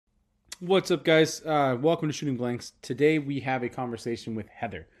What's up, guys? Welcome to Shooting Blanks. Today we have a conversation with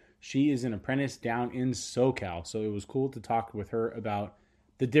Heather. She is an apprentice down in SoCal, so it was cool to talk with her about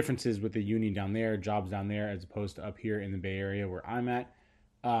the differences with the union down there, jobs down there, as opposed to up here in the Bay Area where I'm at.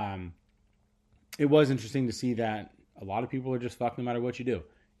 Um, it was interesting to see that a lot of people are just fucked no matter what you do,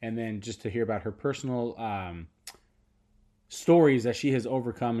 and then just to hear about her personal stories that she has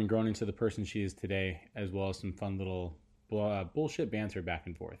overcome and grown into the person she is today, as well as some fun little bullshit banter back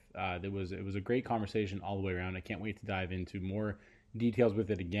and forth. It was a great conversation all the way around. I can't wait to dive into more details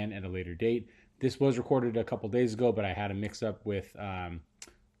with it again at a later date. This was recorded a couple days ago, but I had a mix up with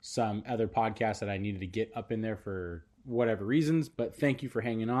some other podcasts that I needed to get up in there for whatever reasons. But thank you for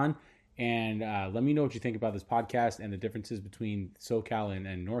hanging on. And let me know what you think about this podcast and the differences between SoCal and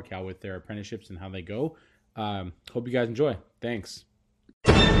NorCal with their apprenticeships and how they go. Hope you guys enjoy. Thanks.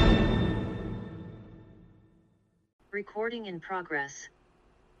 Recording in progress.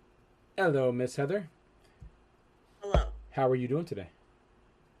 Hello, Miss Heather. Hello. How are you doing today?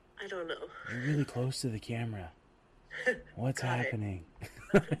 I don't know. You're really close to the camera. What's happening?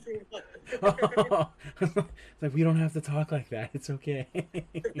 Oh. It's like, we don't have to talk like that. It's okay.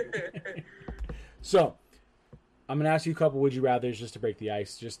 So, I'm gonna ask you a couple would you rather's just to break the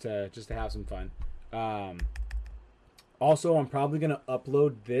ice, just to have some fun. Also, I'm probably gonna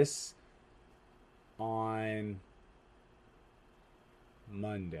upload this on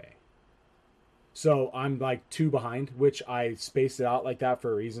Monday. So I'm like 2 behind, which I spaced it out like that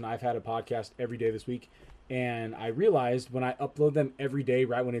for a reason. I've had a podcast every day this week, and I realized when I upload them every day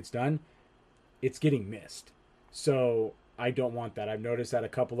right when it's done, it's getting missed. So I don't want that. I've noticed that a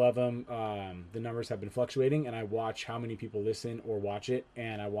couple of them, the numbers have been fluctuating, and I watch how many people listen or watch it,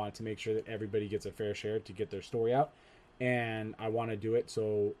 and I want to make sure that everybody gets a fair share to get their story out. And I want to do it,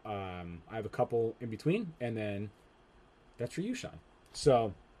 so I have a couple in between, and then that's for you, Sean.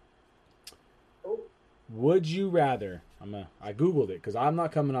 So, would you rather? I googled it because I'm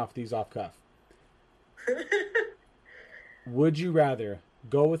not coming off these off cuff. Would you rather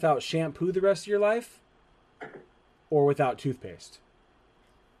go without shampoo the rest of your life, or without toothpaste?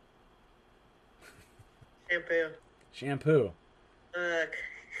 Shampoo.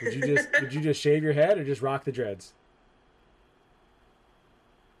 Would you just shave your head or just rock the dreads?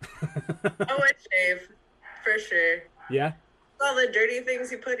 I would shave, for sure. Yeah? All the dirty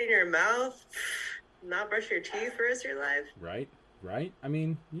things you put in your mouth, not brush your teeth for the rest of your life. Right. I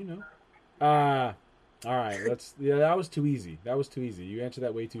mean, you know. All right, that was too easy. You answered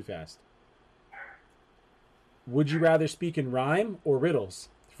that way too fast. Would you rather speak in rhyme or riddles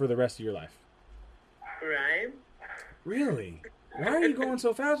for the rest of your life? Rhyme? Really? Why are you going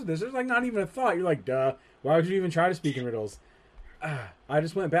so fast with this? There's like not even a thought. You're like, duh. Why would you even try to speak in riddles? I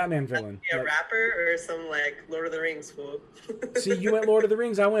just went Batman villain. Be a rapper or some like Lord of the Rings fool. See, you went Lord of the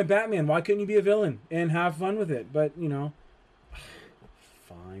Rings. I went Batman. Why couldn't you be a villain and have fun with it? But, you know,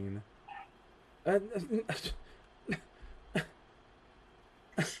 fine. For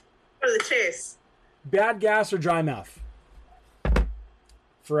the chase. Bad gas or dry mouth?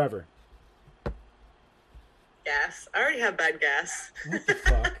 Forever. Gas. I already have bad gas. What the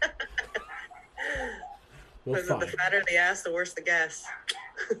fuck? Well, Because the fatter the ass, the worse the gas.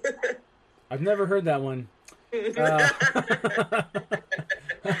 I've never heard that one.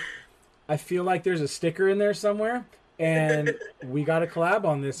 I feel like there's a sticker in there somewhere, and we got to collab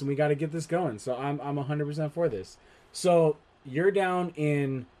on this, and we got to get this going. So I'm 100% for this. So you're down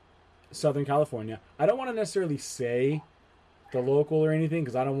in Southern California. I don't want to necessarily say the local or anything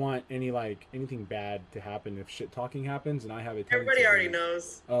because I don't want anything bad to happen if shit talking happens, and I have a tendency. Everybody already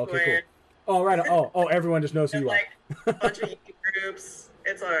knows. Oh, okay, cool. Oh, right. Oh, everyone just knows who you are. A bunch of YouTube groups.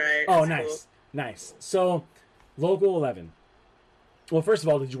 It's all right. Oh, it's nice. Cool. Nice. So, Local 11. Well, first of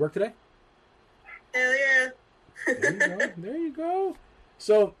all, did you work today? Hell yeah. There you go.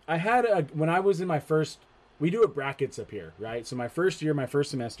 So, I had when I was in my first, we do it brackets up here, right? So, my first year, my first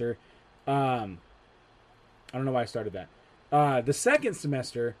semester, I don't know why I started that. The second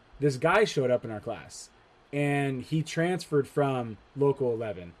semester, this guy showed up in our class, and he transferred from Local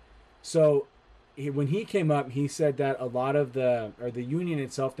 11. So when he came up, he said that a lot of the union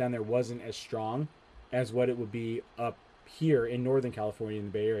itself down there wasn't as strong as what it would be up here in Northern California in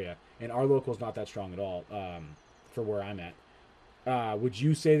the Bay Area. And our local is not that strong at all for where I'm at. Would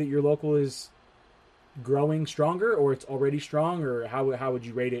you say that your local is growing stronger, or it's already strong, or how would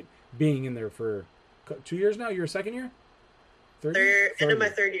you rate it being in there for 2 years now? You're a second year? Third end of my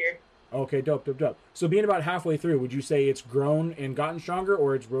third year. Okay, dope. So being about halfway through, would you say it's grown and gotten stronger,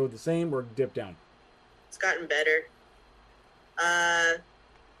 or it's rode the same, or dipped down? It's gotten better.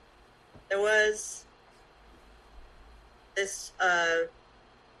 There was this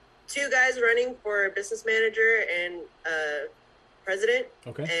two guys running for business manager and president.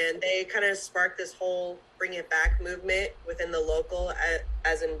 Okay. And they kind of sparked this whole bring it back movement within the local,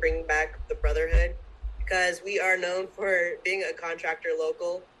 as in bring back the brotherhood, because we are known for being a contractor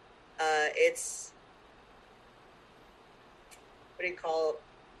local. It's, what do you call it?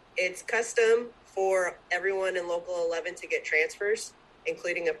 It's custom for everyone in local 11 to get transfers,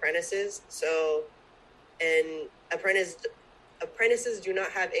 including apprentices. So, and apprentices do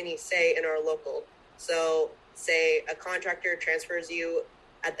not have any say in our local. So say a contractor transfers you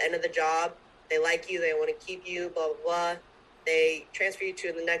at the end of the job, they like you, they want to keep you, blah, blah, blah. They transfer you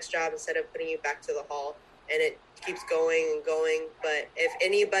to the next job instead of putting you back to the hall. And it keeps going and going. But if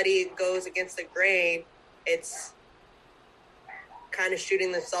anybody goes against the grain, it's kind of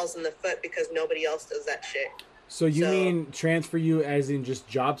shooting themselves in the foot because nobody else does that shit. So you mean transfer you as in just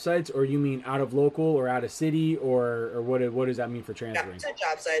job sites, or you mean out of local or out of city, or what does that mean for transferring? Yeah, to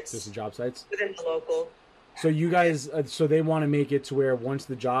job sites. Just to job sites? Within the local. So you guys, so they want to make it to where once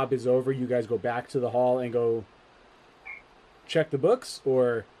the job is over, you guys go back to the hall and go check the books,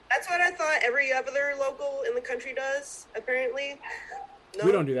 or? That's what I thought every other local in the country does, apparently. No?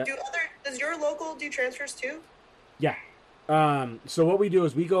 We don't do that. Does your local do transfers too? Yeah. So what we do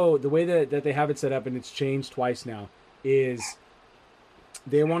is we go, the way that they have it set up, and it's changed twice now, is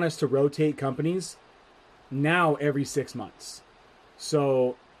they want us to rotate companies now every 6 months.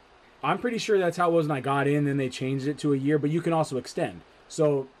 So I'm pretty sure that's how it was when I got in, then they changed it to a year, but you can also extend.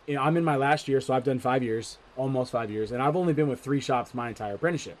 So I'm in my last year, so I've done 5 years, almost 5 years, and I've only been with 3 shops my entire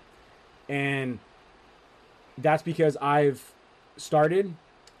apprenticeship. And that's because I've started,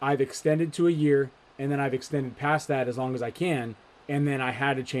 I've extended to a year, and then I've extended past that as long as I can, and then I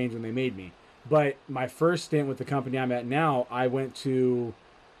had to change when they made me. But my first stint with the company I'm at now, I went to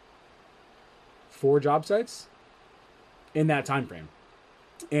 4 job sites in that time frame,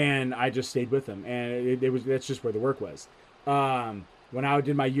 and I just stayed with them, and that's just where the work was. When I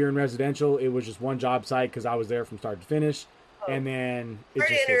did my year in residential, it was just 1 job site because I was there from start to finish, and then sorry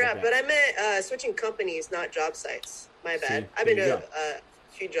to interrupt, but I meant switching companies, not job sites. My bad. I've been to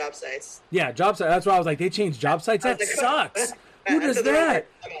few job sites. Yeah, job site. That's why I was like, they changed job sites? That sucks. Who does that?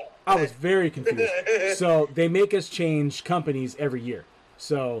 I was very confused. So they make us change companies every year.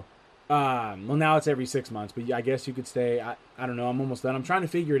 So, well, now it's every 6 months, but I guess you could stay. I don't know. I'm almost done. I'm trying to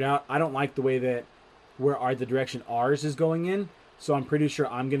figure it out. I don't like the way that the direction ours is going in. So I'm pretty sure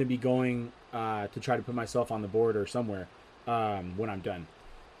I'm going to be going to try to put myself on the board or somewhere when I'm done.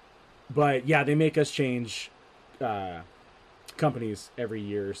 But yeah, they make us change companies every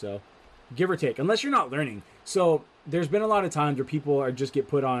year or so, give or take, unless you're not learning. So there's been a lot of times where people just get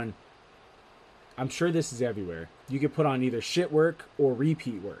put on, I'm sure this is everywhere, you get put on either shit work or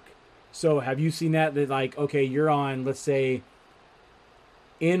repeat work. So have you seen that like, okay, you're on, let's say,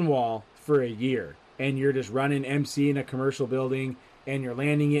 in-wall for a year, and you're just running MC in a commercial building, and you're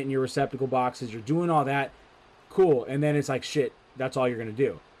landing it in your receptacle boxes, you're doing all that, cool, and then it's like, shit, that's all you're going to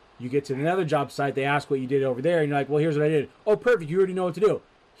do. You get to another job site, they ask what you did over there, and you're like, well, here's what I did. Oh, perfect, you already know what to do.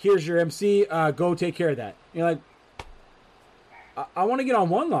 Here's your MC, go take care of that. And you're like, I want to get on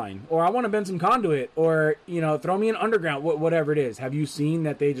one line, or I want to bend some conduit, or, throw me in underground, whatever it is. Have you seen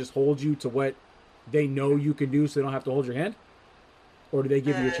that they just hold you to what they know you can do so they don't have to hold your hand? Or do they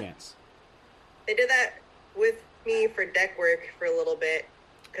give you a chance? They did that with me for deck work for a little bit,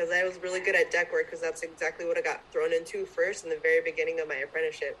 because I was really good at deck work, because that's exactly what I got thrown into first in the very beginning of my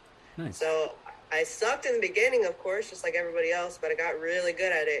apprenticeship. Nice. So I sucked in the beginning, of course, just like everybody else, but I got really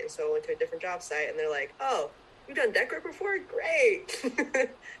good at it. And so I went to a different job site, and they're like, oh, you've done deck work before? Great.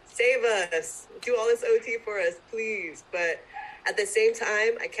 Save us. Do all this OT for us, please. But at the same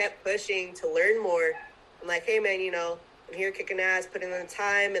time, I kept pushing to learn more. I'm like, hey, man, I'm here kicking ass, putting in the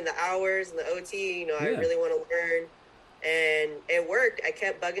time and the hours and the OT. I really want to learn. And it worked. I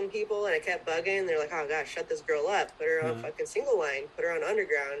kept bugging people, and I kept bugging. They're like, oh, gosh, shut this girl up. Put her on fucking single line. Put her on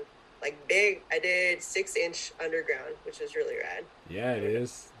underground. Like big, I did 6-inch underground, which is really rad. Yeah, it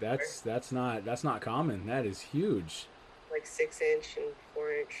is. That's not common. That is huge. Like 6-inch and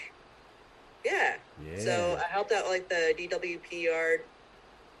 4-inch. Yeah. So I helped out like the DWP yard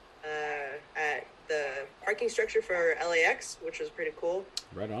at the parking structure for LAX, which was pretty cool.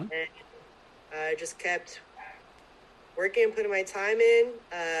 Right on. And I just kept working, putting my time in,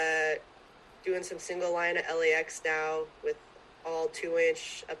 doing some single line at LAX now with all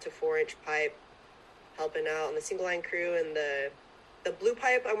 2-inch up to 4-inch pipe, helping out on the single line crew. And the blue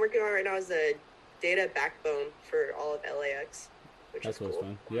pipe I'm working on right now is the data backbone for all of LAX, that's is cool.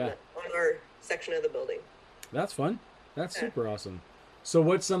 Fun. Yeah. On our section of the building. That's fun. That's super awesome. So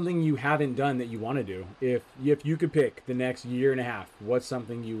what's something you haven't done that you want to do? If you could pick the next year and a half, what's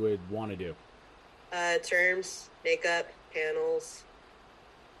something you would want to do? Terms, makeup, panels.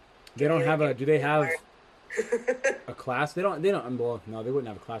 They don't have a. Do they have Fire. a class? They don't. They don't. Well, no, they wouldn't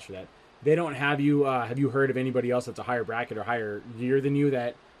have a class for that. They don't have you. Have you heard of anybody else that's a higher bracket or higher year than you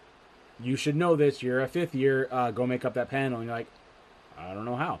that you should know this? You're a fifth year. Go make up that panel, and you're like, I don't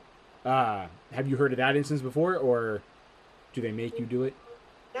know how. Have you heard of that instance before, or do they make you do it?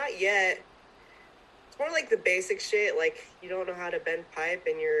 Not yet. It's more like the basic shit. Like you don't know how to bend pipe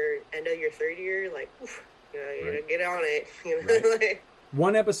in your end of your third year. Like, oof, you Right. gotta get on it. You know, Right. like,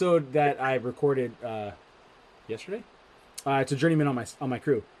 One episode that I recorded yesterday. It's a journeyman on my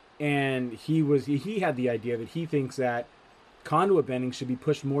crew, and he had the idea that he thinks that conduit bending should be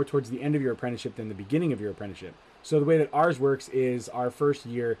pushed more towards the end of your apprenticeship than the beginning of your apprenticeship. So the way that ours works is our first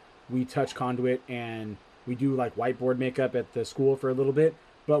year we touch conduit and we do like whiteboard makeup at the school for a little bit.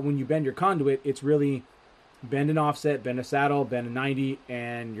 But when you bend your conduit, it's really bend an offset, bend a saddle, bend a 90,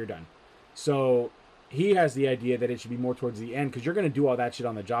 and you're done. So he has the idea that it should be more towards the end because you're going to do all that shit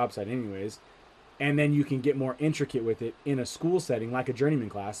on the job site anyways. And then you can get more intricate with it in a school setting like a journeyman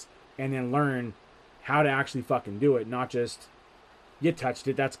class and then learn how to actually fucking do it, not just you touched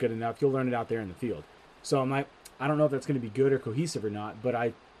it, that's good enough. You'll learn it out there in the field. So I'm like, I don't know if that's going to be good or cohesive or not, but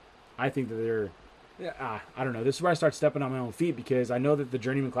I think that they're, I don't know. This is where I start stepping on my own feet because I know that the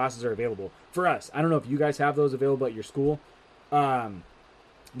journeyman classes are available for us. I don't know if you guys have those available at your school.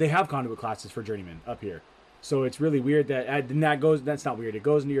 They have conduit classes for journeymen up here. So it's really weird that's not weird. It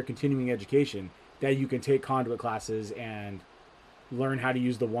goes into your continuing education that you can take conduit classes and learn how to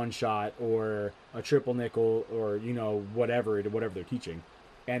use the one shot or a triple nickel or whatever they're teaching,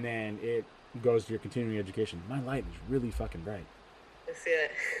 and then it goes to your continuing education. My light is really fucking bright. I see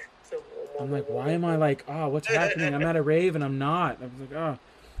it. So, I'm like, why am I like, what's happening? I'm at a rave and I'm not. I was like,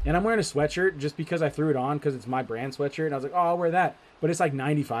 and I'm wearing a sweatshirt just because I threw it on because it's my brand sweatshirt, and I was like, I'll wear that. But it's like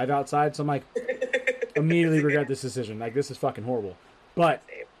 95 outside, so I'm like, immediately regret this decision. Like, this is fucking horrible. But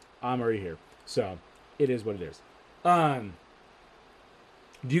I'm already here, so it is what it is. Do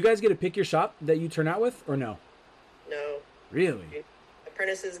you guys get to pick your shop that you turn out with, or no? No. Really?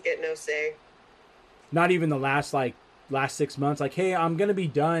 Apprentices get no say. Not even the last 6 months. Like, hey, I'm gonna be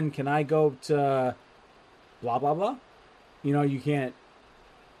done. Can I go to blah blah blah? You can't.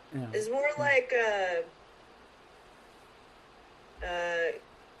 It's more like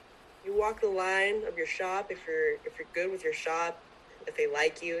you walk the line of your shop if you're good with your shop, if they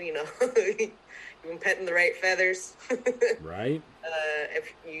like you, you've been petting the right feathers. Right.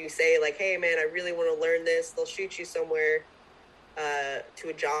 If you say like, hey man, I really want to learn this, they'll shoot you somewhere to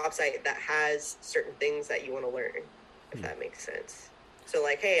a job site that has certain things that you want to learn, if that makes sense. So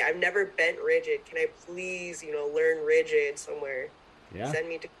like, hey, I've never bent rigid. Can I please, learn rigid somewhere? Yeah. Send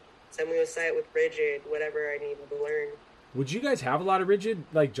me to a site with rigid, whatever I need to learn. Would you guys have a lot of rigid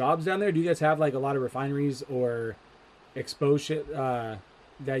jobs down there? Do you guys have a lot of refineries or exposed shit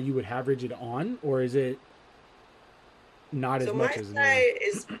that you would have rigid on, or is it not as much as? So my site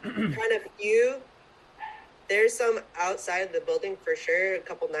is kind of few. There's some outside of the building for sure, a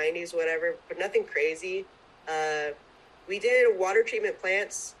couple 90s, whatever, but nothing crazy. We did water treatment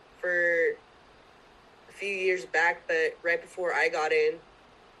plants for a few years back, but right before I got in,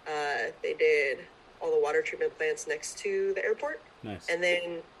 they did all the water treatment plants next to the airport. Nice. And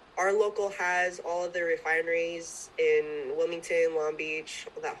then our local has all of the refineries in Wilmington, Long Beach,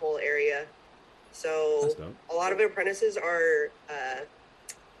 that whole area. So a lot of apprentices are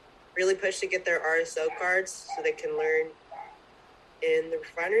really pushed to get their RSO cards so they can learn in the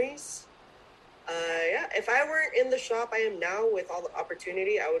refineries. Yeah, if I weren't in the shop I am now with all the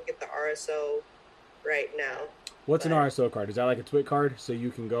opportunity, I would get the RSO right now. What's an RSO card? Is that like a TWIC card so you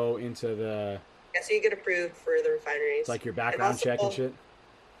can go into the... Yeah, so you get approved for the refineries. It's like your background check and shit?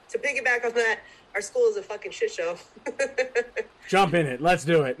 To piggyback on that, our school is a fucking shit show. Jump in it. Let's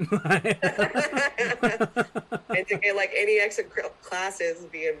do it. And to get any extra classes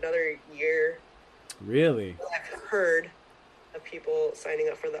would be another year. Really? I've heard of people signing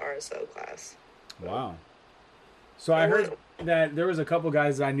up for the RSO class. Wow. So I heard that there was a couple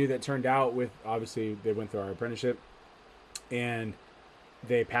guys that I knew that turned out with, obviously they went through our apprenticeship and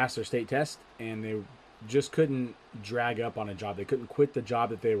they passed their state test and they just couldn't drag up on a job. They couldn't quit the job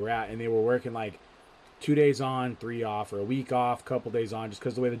that they were at, and they were working 2 days on, 3 off, or a week off, couple days on, just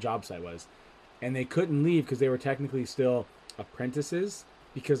because the way the job site was. And they couldn't leave because they were technically still apprentices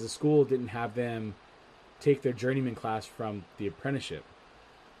because the school didn't have them take their journeyman class from the apprenticeship.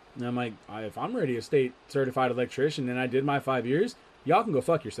 And I'm like, if I'm already a state certified electrician and I did my 5 years, y'all can go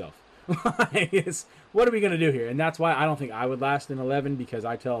fuck yourself. What are we gonna do here? And that's why I don't think I would last in 11 because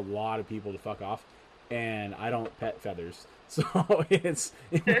I tell a lot of people to fuck off, and I don't pet feathers, so it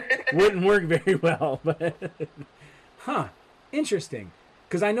wouldn't work very well. But huh, interesting.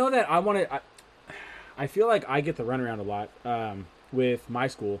 Because I know that I want to. I feel like I get the runaround a lot with my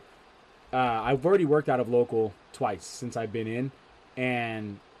school. I've already worked out of local twice since I've been in,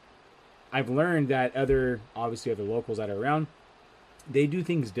 and I've learned that obviously other locals that are around, they do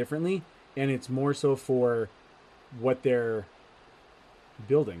things differently, and it's more so for what they're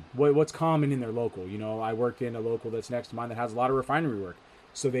building, what's common in their local. You know, I worked in a local that's next to mine that has a lot of refinery work,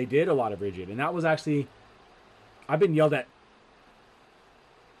 so they did a lot of rigid, and that was actually, I've been yelled at.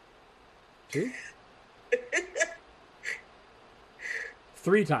 Two?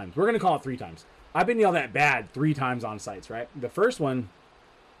 3 times. We're gonna call it 3 times. I've been yelled at bad 3 times on sites. Right. The first one,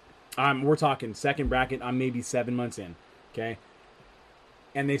 we're talking second bracket. I'm maybe 7 months in. Okay.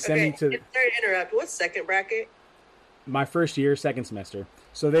 And they send me to. Sorry to interrupt. What's second bracket? My first year, second semester.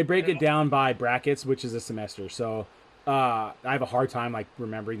 So they break it down by brackets, which is a semester. So I have a hard time like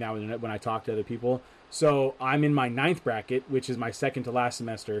remembering that when I talk to other people. So I'm in my 9th bracket, which is my second to last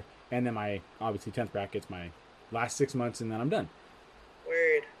semester, and then my obviously 10th bracket's my last 6 months, and then I'm done.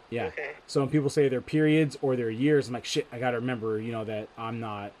 Word. Yeah. Okay. So when people say their periods or their years, I'm like, shit, I got to remember, that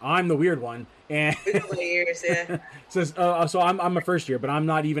I'm the weird one. And We know my years, yeah. so I'm a first year, but I'm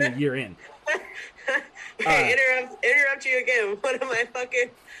not even a year in. Hey, interrupt you again. One of my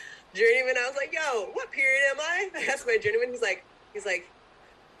fucking journeymen, I was like, yo, what period am I? I asked my journeyman, he's like,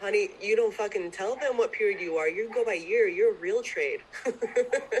 honey, you don't fucking tell them what period you are. You go by year. You're a real trade. I'm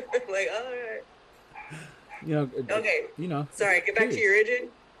like, all right. Okay. Sorry, get back to your rigid.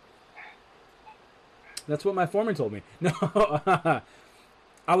 That's what my foreman told me. No,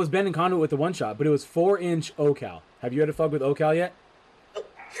 I was bending conduit with the one shot, but it was 4-inch OCal. Have you had to fuck with OCal yet? Oh.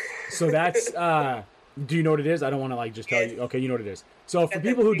 So that's, do you know what it is? I don't want to like just tell you. Okay, you know what it is. So for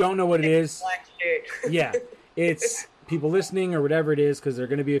people who don't know what it is, yeah, it's people listening or whatever it is, because there are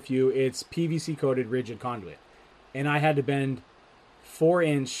going to be a few, it's PVC coated rigid conduit. And I had to bend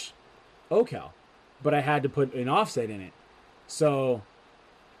 4-inch OCal, but I had to put an offset in it. So,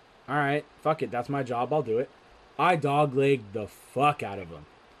 all right, fuck it. That's my job. I'll do it. I doglegged the fuck out of them.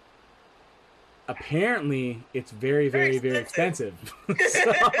 Apparently, it's very, very, very expensive. You don't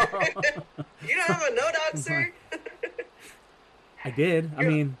have a no-dog, sir? I did. I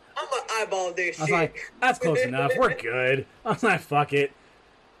mean, I'm an eyeball this shit. I was like, that's close enough. We're good. I was like, fuck it.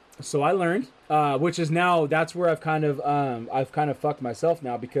 So I learned, which is now, that's where I've kind of fucked myself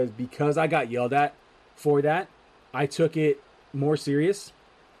now because I got yelled at for that. I took it more serious,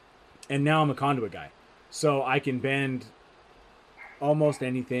 and now I'm a conduit guy. So I can bend almost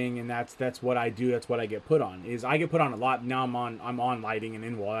anything, and that's what I do. That's what I get put on. Is I get put on a lot. Now I'm on lighting and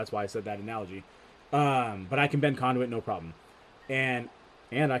in wall. That's why I said that analogy. But I can bend conduit no problem, and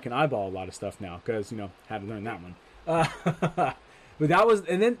I can eyeball a lot of stuff now because had to learn that one. But that was,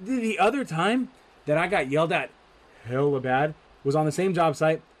 and then the other time that I got yelled at hella bad was on the same job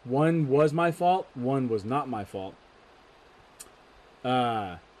site. One was my fault. One was not my fault.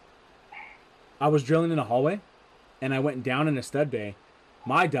 I was drilling in a hallway, and I went down in a stud bay.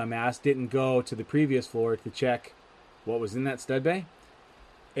 My dumbass didn't go to the previous floor to check what was in that stud bay.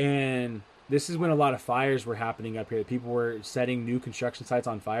 And this is when a lot of fires were happening up here. People were setting new construction sites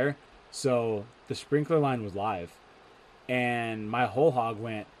on fire. So the sprinkler line was live. And my whole hog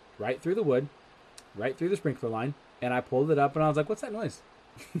went right through the wood, right through the sprinkler line. And I pulled it up, and I was like, what's that noise?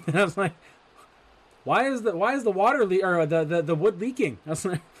 And I was like, why is the water or the wood leaking? I was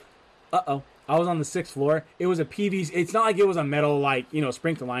like, uh-oh. I was on the 6th floor. It was a PVC. It's not like it was a metal,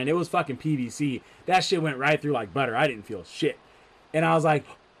 sprinkler line. It was fucking PVC. That shit went right through like butter. I didn't feel shit. And I was like,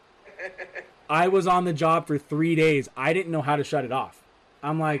 I was on the job for 3 days. I didn't know how to shut it off.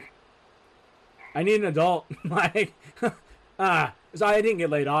 I'm like, I need an adult. So I didn't get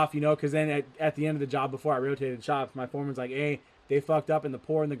laid off, because then at the end of the job before I rotated shops, my foreman's like, hey, they fucked up in the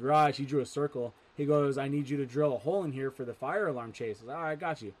pour in the garage. He drew a circle. He goes, I need you to drill a hole in here for the fire alarm chase. I was like, all right,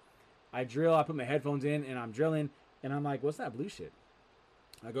 got you. I drill, I put my headphones in, and I'm drilling, and I'm like, what's that blue shit?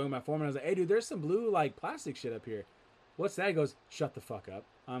 I go to my foreman, I was like, hey, dude, there's some blue, plastic shit up here. What's that? He goes, shut the fuck up.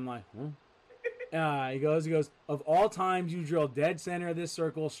 I'm like, He goes, of all times you drill dead center of this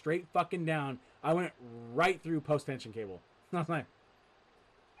circle, straight fucking down, I went right through post-tension cable. I was like,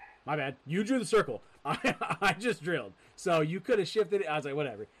 my bad. You drew the circle. I just drilled. So you could have shifted it. I was like,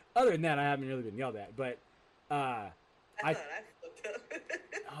 whatever. Other than that, I haven't really been yelled at, but, I fucked up.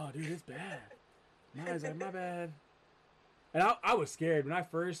 oh, dude, it's bad. I was like, my bad. And I was scared when I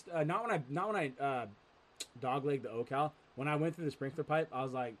first, not when I doglegged the OCal. When I went through the sprinkler pipe, I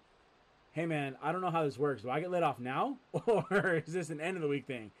was like, hey man, I don't know how this works. Do I get let off now, or is this an end of the week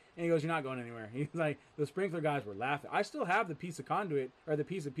thing? And he goes, you're not going anywhere. He's like, the sprinkler guys were laughing. I still have the piece of conduit or the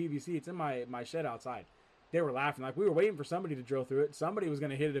piece of PVC. It's in my shed outside. They were laughing like we were waiting for somebody to drill through it. Somebody was going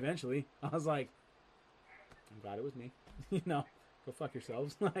to hit it eventually. I was like, I'm glad it was me. Go fuck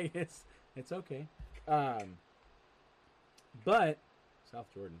yourselves. Like it's okay. But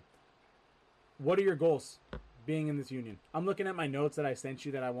South Jordan, what are your goals being in this union? I'm looking at my notes that I sent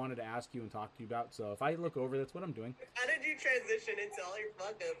you that I wanted to ask you and talk to you about. So if I look over, that's what I'm doing. How did you transition into all your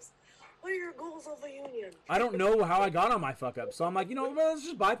fuck ups? What are your goals of the union? I don't know how I got on my fuck up, so I'm like, let's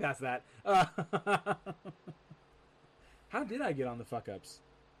just bypass that. How did I get on the fuck ups?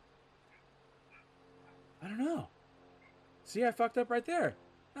 I don't know. See, I fucked up right there.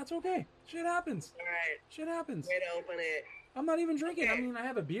 That's okay. Shit happens. All right. Shit happens. Way to open it. I'm not even drinking. Okay. I mean, I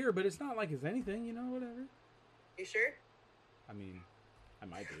have a beer, but it's not like it's anything, whatever. You sure? I mean, I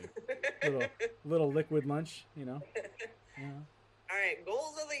might be. little liquid lunch, Yeah. All right,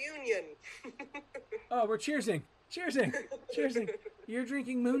 goals of the union. Oh, we're cheersing. Cheersing. You're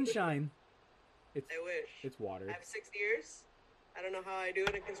drinking moonshine. I wish. It's water. I have 6 years. I don't know how I do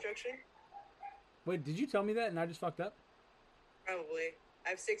it in construction. Wait, did you tell me that and I just fucked up? Probably. I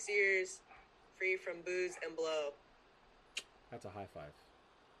have 6 years free from booze and blow. That's a high five.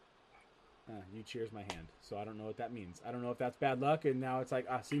 You cheers my hand, so I don't know what that means. I don't know if that's bad luck, and now it's like,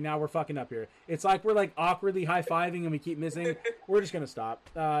 see, now we're fucking up here. It's like we're like awkwardly high-fiving and we keep missing. We're just gonna stop.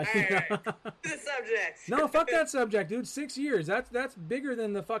 All right. The subject. No, fuck that subject, dude. 6 years. That's bigger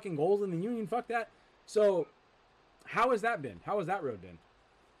than the fucking goals in the union. Fuck that. So, how has that been? How has that road been?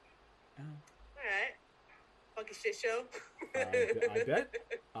 All right. Fucking shit show.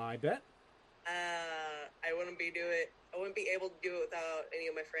 I bet. I wouldn't be able to do it without any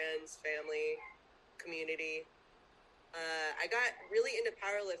of my friends, family, community. I got really into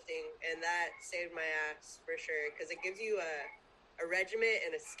powerlifting, and that saved my ass for sure because it gives you a regiment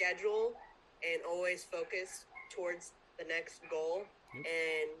and a schedule, and always focus towards the next goal. Yep.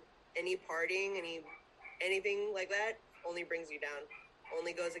 And any partying, anything like that only brings you down,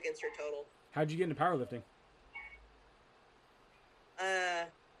 only goes against your total. How'd you get into powerlifting?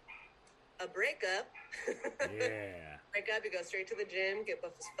 A breakup. Yeah. Breakup, you go straight to the gym, get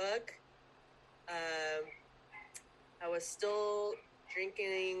buff as fuck. I was still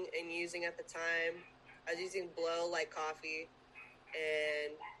drinking and using at the time. I was using blow like coffee.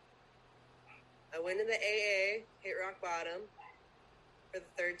 And I went into AA, hit rock bottom for the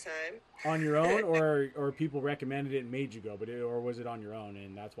third time. On your own, or people recommended it and made you go, or was it on your own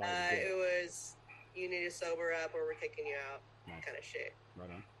and that's why it was, you need to sober up or we're kicking you out, nice. Kind of shit. Right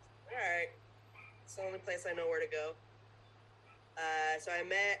on. All right. It's the only place I know where to go. So I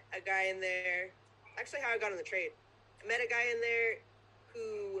met a guy in there. Actually, how I got on the trade. I met a guy in there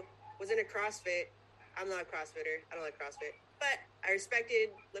who was into CrossFit. I'm not a CrossFitter. I don't like CrossFit. But I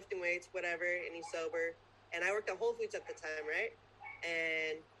respected lifting weights, whatever, and he's sober. And I worked at Whole Foods at the time, right?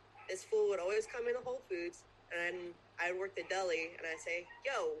 And this fool would always come into Whole Foods, and I worked at deli, and I'd say,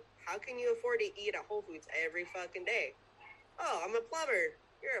 yo, how can you afford to eat at Whole Foods every fucking day? Oh, I'm a plumber.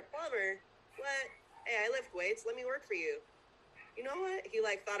 You're a plumber? What? Hey, I lift weights. Let me work for you. You know what? He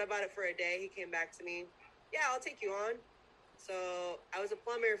thought about it for a day. He came back to me. Yeah, I'll take you on. So I was a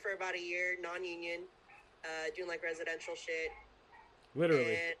plumber for about a year, non-union, doing residential shit.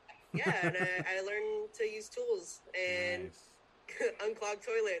 Literally. And, yeah, and I learned to use tools and nice. unclog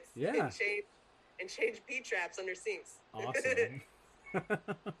toilets. Yeah. And change P-traps under sinks. Awesome.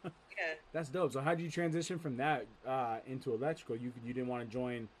 Yeah. That's dope. So how did you transition from that into electrical? You didn't want to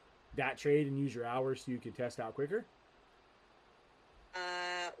join that trade and use your hours so you could test out quicker?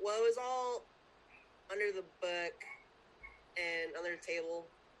 Well, it was all under the book and under the table.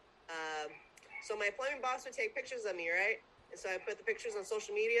 So my plumbing boss would take pictures of me, right? And so I put the pictures on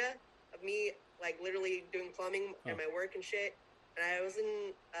social media of me, literally doing plumbing and my work and shit. And I was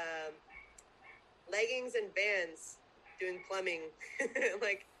in leggings and Vans doing plumbing,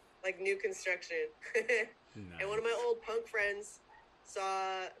 like new construction. Nice. And one of my old punk friends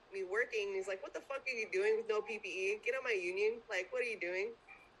saw me working, and he's like, what the fuck are you doing with no PPE? Get on my union. What are you doing?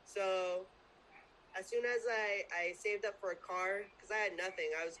 So as soon as I saved up for a car, because I had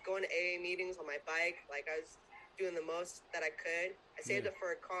nothing. I was going to AA meetings on my bike. I was doing the most that I could. I saved up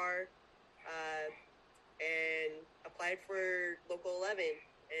for a car and applied for Local 11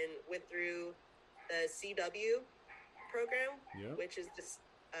 and went through the CW program, which is just...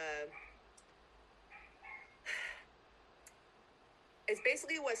 it's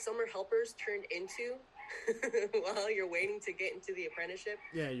basically what summer helpers turned into while you're waiting to get into the apprenticeship.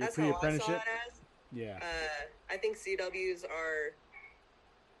 Yeah, your That's pre-apprenticeship. how I saw it as. Yeah. I think CWs are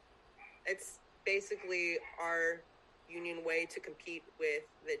It's basically our union way to compete with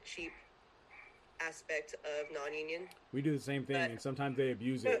the cheap aspect of non-union. We do the same thing, But and sometimes they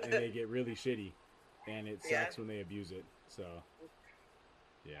abuse it, and they get really shitty, and it yeah, sucks when they abuse it. So,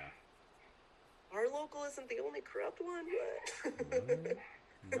 yeah. our local isn't the only corrupt one, What? but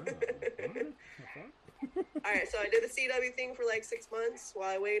No. What? The fuck? all right. So I did the CW thing for like 6 months while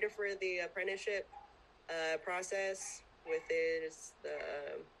I waited for the apprenticeship process, with the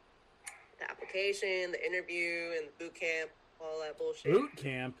application, the interview, and the boot camp, all that bullshit. Boot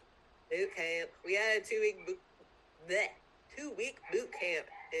camp. Boot camp. We had a 2 week boot camp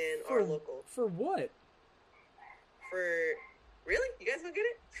in For our local. for what? For really, you guys don't get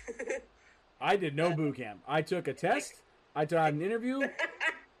it? I did no boot camp. I took a test. I took an interview,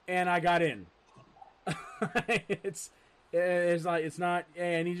 and I got in. it's like it's not.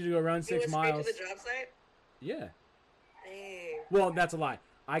 Hey, I need you to go run You 6 went miles. straight to the job site. Yeah. Dang. Well, that's a lie.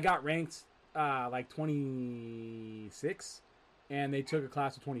 I got ranked like 26, and they took a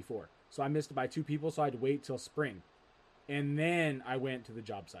class of 24. So I missed it by 2 people. So I had to wait till spring, and then I went to the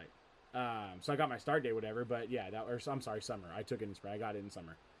job site. So I got my start date, whatever. But yeah, I'm sorry, summer. I took it in spring. I got it in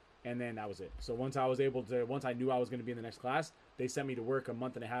summer, and then that was it. So once I knew I was going to be in the next class, they sent me to work a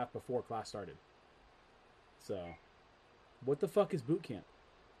month and a half before class started. So, what the fuck is boot camp?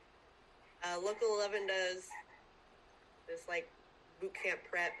 Local 11 does this like boot camp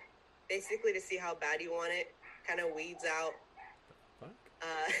prep, basically to see how bad you want it. Kind of weeds out Fuck.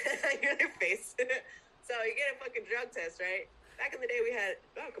 your face. So you get a fucking drug test, right? Back in the day, we had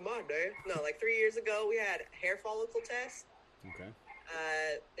come on, dude. No, like 3 years ago, we had hair follicle test. Okay.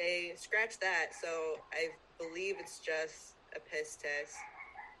 They scratched that, so I believe it's just a piss test.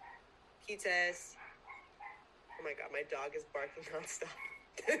 Key test. Oh my god, my dog is barking nonstop.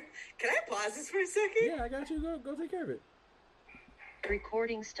 Can I pause this for a second? Yeah, I got you. Go take care of it.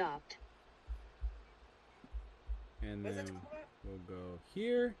 Recording stopped. And What's then that called? we'll go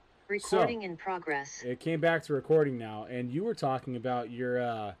here. Recording in progress. It came back to recording now, and you were talking about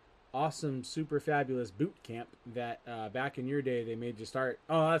your awesome, super fabulous boot camp that back in your day they made you start.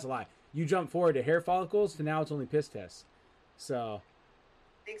 Oh, that's a lie. You jumped forward to hair follicles to now it's only piss tests. So,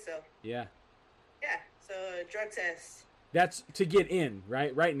 I think so. yeah. Yeah, so drug test. That's to get in,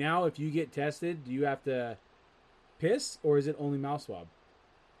 right? Right now, if you get tested, do you have to piss or is it only mouth swab?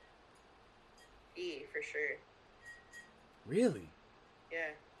 E for sure. Really?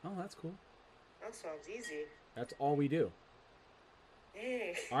 Yeah, Oh, that's cool. that sounds easy. That's all we do.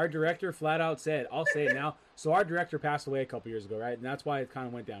 Dang. Our director flat out said, I'll say it now. So our director passed away a couple years ago, right? And that's why it kind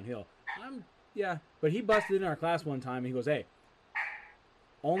of went downhill. Yeah. But he busted in our class one time and he goes, hey,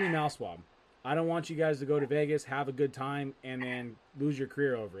 only mouth swab. I don't want you guys to go to Vegas, have a good time, and then lose your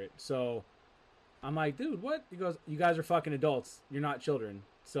career over it. So I'm like, dude, what? He goes, you guys are fucking adults. You're not children.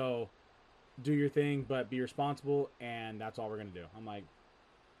 So do your thing, but be responsible, and that's all we're going to do. I'm like,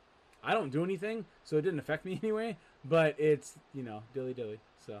 I don't do anything, so it didn't affect me anyway, but it's, dilly-dilly.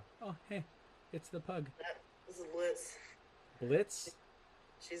 So, oh, hey, it's the pug. This is Liz. Blitz?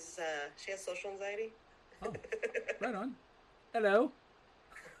 She has social anxiety. Oh, right on. Hello.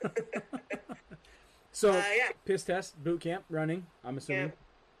 So, Yeah. piss test, boot camp, running, I'm assuming.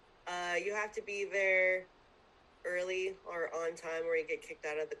 You have to be there early or on time, or you get kicked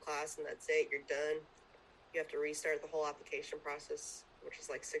out of the class, and that's it. You're done. You have to restart the whole application process, which is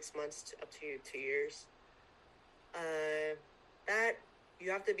like 6 months to up to 2 years. That you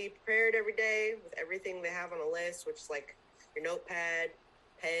have to be prepared every day with everything they have on a list, which is like your notepad,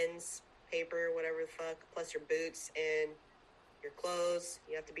 pens, paper, whatever the fuck, plus your boots and your clothes.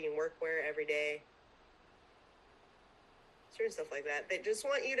 You have to be in workwear every day. Certain stuff like that. They just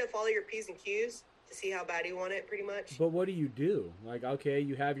want you to follow your P's and Q's to see how bad you want it, pretty much. But what do you do? Like, okay,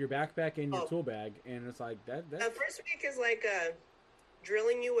 you have your backpack and your Oh. tool bag, and it's like that. The first week is like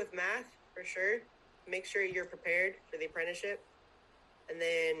drilling you with math for sure. Make sure you're prepared for the apprenticeship. And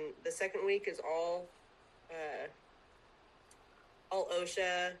then the second week is all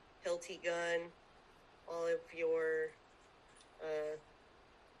OSHA, Hilti gun, all of your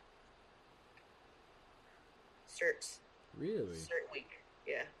certs. Really? Cert week,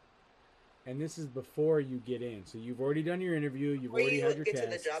 yeah. And this is before you get in. So you've already done your interview. You've Or already you had your get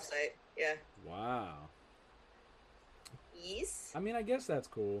test. to the job site, yeah. Wow. Yes. I mean, I guess that's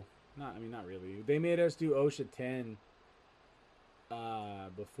cool. Not really. They made us do OSHA 10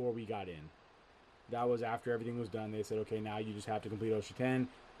 before we got in. That was after everything was done. They said, okay, now you just have to complete OSHA 10.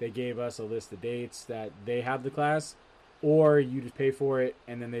 They gave us a list of dates that they have the class, or you just pay for it,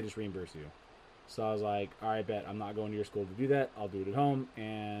 and then they just reimburse you. So I was like, all right, bet. I'm not going to your school to do that. I'll do it at home,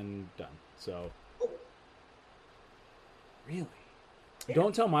 and done. So, really? Yeah.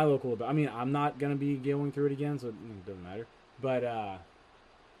 Don't tell my local about. I mean, I'm not gonna be going through it again, so it doesn't matter. But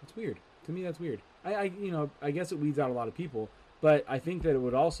it's weird to me. That's weird. I guess it weeds out a lot of people, but I think that it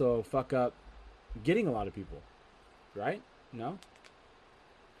would also fuck up getting a lot of people, right? No.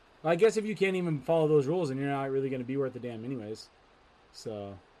 Well, I guess if you can't even follow those rules, then you're not really gonna be worth a damn, anyways.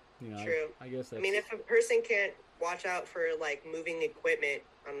 So, True. I guess that's. I mean, if a person can't watch out for like moving equipment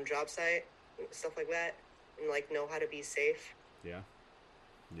on a job site, stuff like that, and like know how to be safe. Yeah.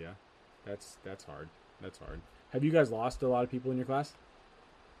 That's hard. That's hard. Have you guys lost a lot of people in your class?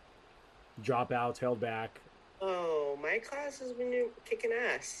 Dropouts, held back. Oh, my class has been kicking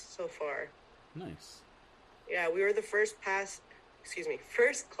ass so far. Nice. Yeah, we were the first class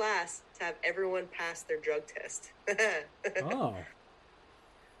to have everyone pass their drug test. Oh.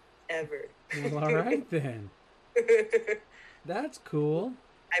 Ever. Well, all right then. That's cool.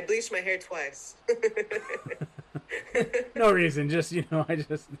 I bleached my hair twice. No reason, just I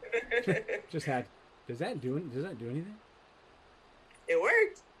just had. Does that do anything? It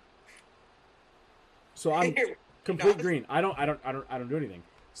worked. So I'm complete green. I don't do anything.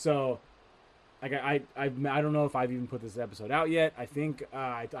 So, like I don't know if I've even put this episode out yet. I think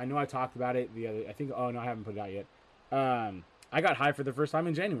I know I talked about it the other. I think I haven't put it out yet. I got high for the first time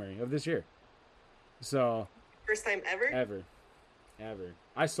in January of this year. So. First time ever. Ever.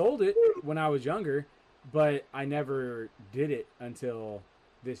 I sold it when I was younger, but I never did it until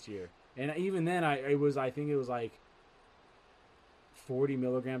this year. And even then, I think it was like 40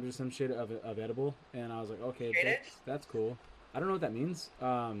 milligrams or some shit of edible, and I was like, okay, that's cool. I don't know what that means.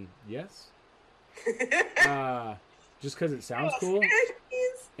 Yes. Just because it sounds cool,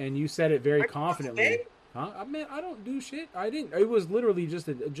 and you said it very confidently. Huh? I mean, I don't do shit. I didn't. It was literally just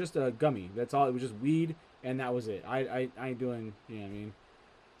a gummy. That's all. It was just weed, and that was it. I ain't doing. You know what I mean?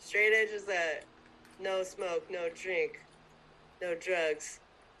 Straight edge is that no smoke, no drink, no drugs.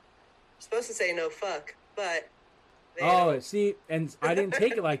 You're supposed to say no fuck, but. See, and I didn't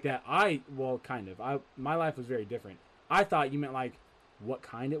take it like that. Kind of. My life was very different. I thought you meant like what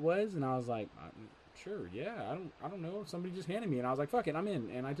kind it was, and I was like, sure, yeah. I don't know. Somebody just handed me, and I was like, fuck it, I'm in,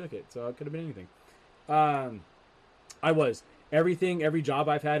 and I took it. So it could have been anything. I was everything, every job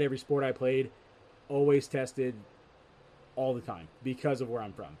I've had, every sport I played, always tested all the time because of where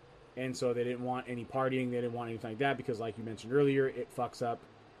I'm from. And so they didn't want any partying. They didn't want anything like that because, like you mentioned earlier, it fucks up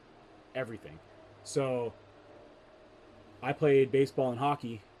everything. So I played baseball and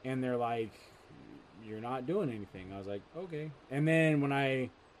hockey, and they're like, you're not doing anything. I was like, okay. And then when I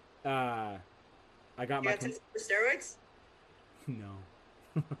got my... steroids? No.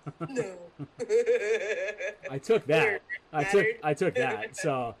 No. I took that. I took that.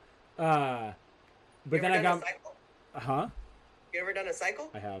 So, but then I got. Huh? You ever done a cycle?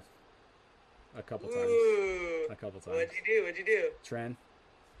 I have. A couple times. A couple times. What'd you do? Tren.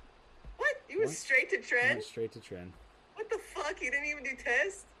 What? You went straight to Tren? I went straight to Tren. What the fuck? You didn't even do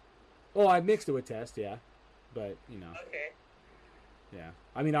test? Oh, I mixed it with test, yeah. But, Okay. Yeah.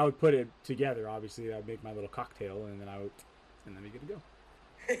 I mean, I would put it together, obviously. I would make my little cocktail, and then we get to go.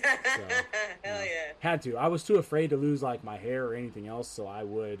 So, Hell yeah. Had to. I was too afraid to lose like my hair or anything else, so I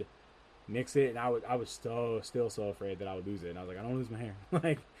would mix it, and I was still so afraid that I would lose it. And I was like, I don't lose my hair.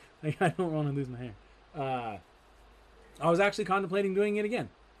 like I don't want to lose my hair. I was actually contemplating doing it again,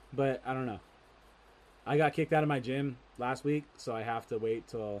 but I don't know. I got kicked out of my gym last week, so I have to wait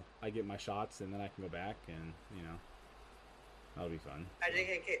till I get my shots, and then I can go back, and that'll be fun. How'd you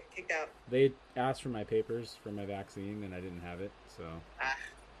get kicked out? They asked for my papers for my vaccine, and I didn't have it, so I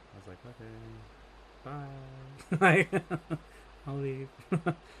was like, okay, bye. I'll leave.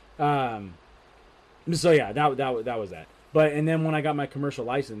 So yeah, that was that. But and then when I got my commercial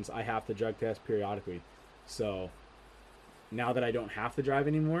license, I have to drug test periodically. So now that I don't have to drive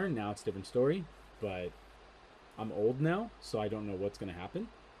anymore, now it's a different story. But I'm old now, so I don't know what's gonna happen,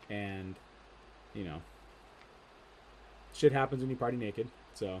 and shit happens when you party naked,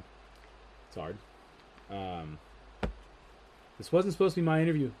 so it's hard. This wasn't supposed to be my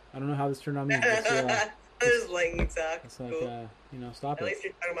interview. I don't know how this turned on me. I was letting you talk. It's like, cool. Stop At it. least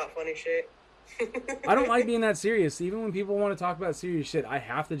you're talking about funny shit. I don't like being that serious. Even when people want to talk about serious shit, I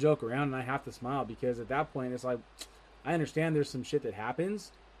have to joke around and I have to smile because at that point, it's like, I understand there's some shit that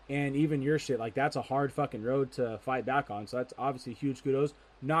happens, and even your shit, like, that's a hard fucking road to fight back on. So that's obviously huge kudos.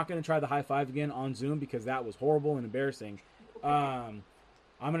 Not going to try the high five again on Zoom because that was horrible and embarrassing. I'm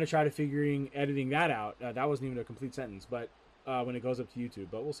going to try to editing that out. That wasn't even a complete sentence, but when it goes up to YouTube,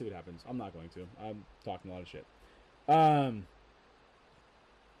 but we'll see what happens. I'm not going to. I'm talking a lot of shit.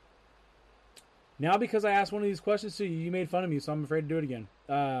 Now because I asked one of these questions to you, you made fun of me, so I'm afraid to do it again.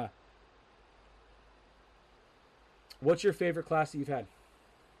 What's your favorite class that you've had?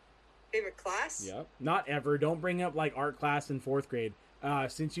 Favorite class? Yep. Not ever. Don't bring up like art class in 4th grade.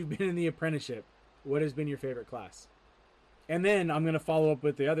 Since you've been in the apprenticeship, what has been your favorite class? And then I'm going to follow up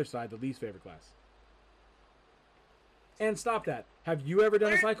with the other side, the least favorite class. And stop that. Have you ever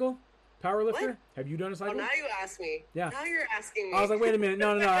done a cycle? Powerlifter? What? Have you done a cycle? Oh, now you ask me. Yeah. Now you're asking me. I was like, wait a minute.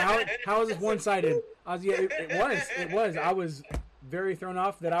 No. How is this one-sided? It was. I was very thrown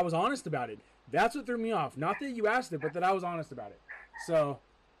off that I was honest about it. That's what threw me off. Not that you asked it, but that I was honest about it. So,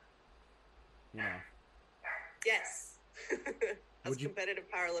 you know. Yes. I was a competitive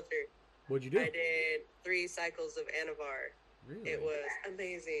powerlifter. What'd you do? I did 3 cycles of Anavar. Really? It was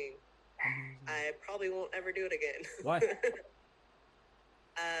amazing. I probably won't ever do it again. Why?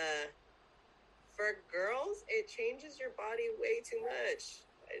 For girls, it changes your body way too much.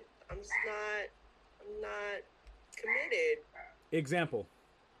 I'm not committed. Example.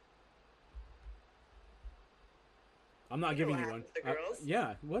 I'm not giving you one. To girls?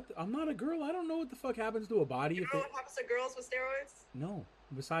 Yeah. What? I'm not a girl. I don't know what the fuck happens to a body. You know what happens to girls with steroids? No.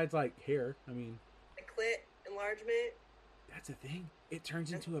 Besides, like, hair. I mean... The clit enlargement. That's a thing. It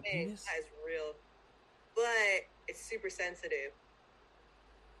turns into a penis? That is real. But it's super sensitive.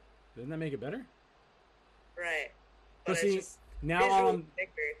 Doesn't that make it better? Right. But see, it's just now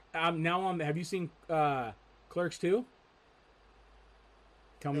thicker. have you seen Clerks 2?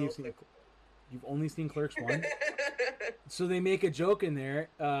 Tell me you've only seen Clerks 1? So they make a joke in there,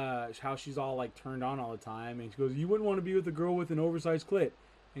 how she's all like turned on all the time, and she goes, "You wouldn't want to be with a girl with an oversized clit."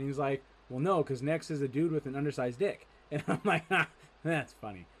 And he's like, "Well, no, because next is a dude with an undersized dick." And I'm like, that's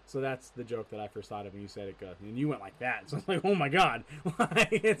funny. So that's the joke that I first thought of when you said it, and you went like that. So I was like, oh my god,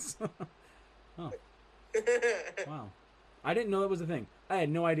 it's oh wow, I didn't know that was a thing. I had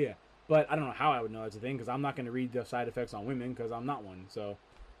no idea, but I don't know how I would know that's a thing because I'm not going to read the side effects on women because I'm not one. So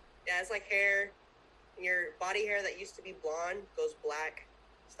yeah, it's like hair. Your body hair that used to be blonde goes black,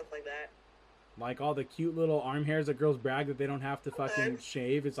 stuff like that. Like all the cute little arm hairs that girls brag that they don't have to fucking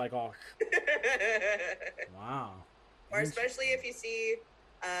shave. It's like, oh, wow. Or especially if you see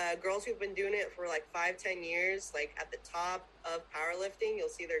girls who've been doing it for like 5-10 years, like at the top of powerlifting, you'll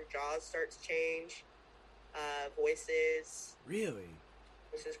see their jaws start to change, voices. Really?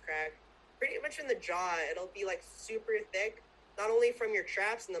 Voices crack. Pretty much in the jaw, it'll be like super thick, not only from your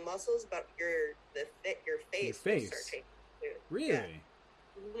traps and the muscles, but your face. Your face. Start changing too. Really? Yeah.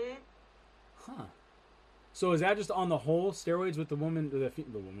 Mm-hmm. Huh. So is that just on the whole steroids with the woman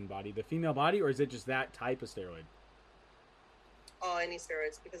body, the female body, or is it just that type of steroid? Oh, any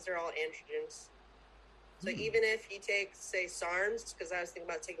steroids, because they're all androgens. So even if you take, say, SARMs, because I was thinking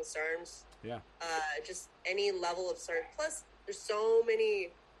about taking SARMs. Yeah. Just any level of SARMs. Plus, there's so many.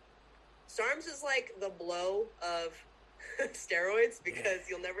 SARMs is like the blow of steroids because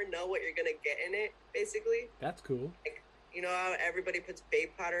you'll never know what you're gonna get in it. Basically. That's cool. Like, you know how everybody puts babe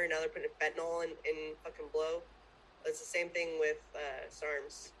powder and now they're putting fentanyl in fucking blow? It's the same thing with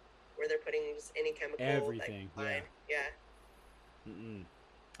SARMs, where they're putting just any chemical. Everything, yeah. Mm-mm.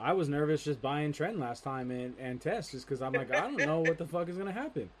 I was nervous just buying Tren last time and test just because I'm like, I don't know what the fuck is going to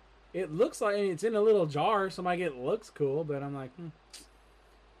happen. It looks like it's in a little jar, so I'm like, it looks cool, but I'm like,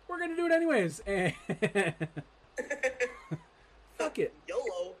 we're going to do it anyways. And fuck it.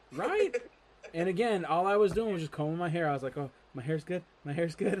 YOLO. Right? And again, all I was doing was just combing my hair. I was like, oh, my hair's good. My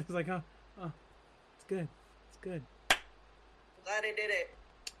hair's good. I was like, oh, it's good. It's good. I'm glad I did it.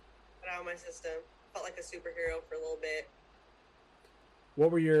 Got out of my system. Felt like a superhero for a little bit. What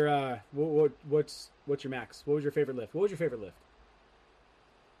were your what's your max? What was your favorite lift? What was your favorite lift?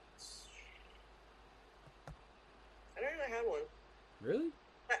 I don't really have one. Really?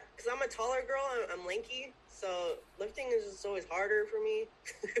 Because I'm a taller girl. I'm lanky, so lifting is just always harder for me.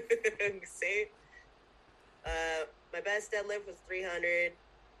 Say, my best deadlift was 300.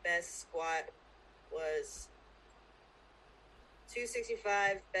 Best squat was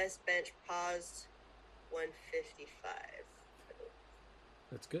 265. Best bench paused 155.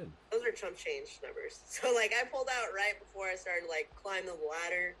 That's good. Those are chump change numbers. So, like, I pulled out right before I started, like, climbing the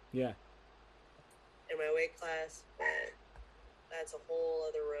ladder. Yeah. In my weight class, but that's a whole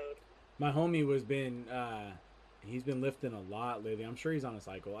other road. My homie he's been lifting a lot lately. I'm sure he's on a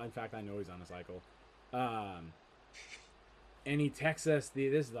cycle. In fact, I know he's on a cycle. And he texts us,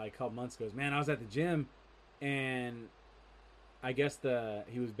 this is like a couple months ago, man, I was at the gym, and I guess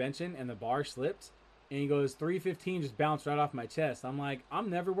he was benching, and the bar slipped. And he goes, 315 just bounced right off my chest. I'm like, I'm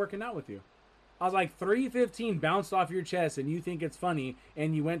never working out with you. I was like, 315 bounced off your chest and you think it's funny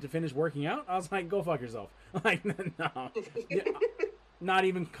and you went to finish working out? I was like, go fuck yourself. Like, no. Not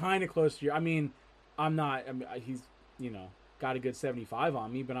even kind of close to you. I mean, he's, got a good 75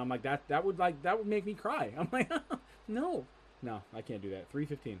 on me, but I'm like, that would make me cry. I'm like, No, I can't do that.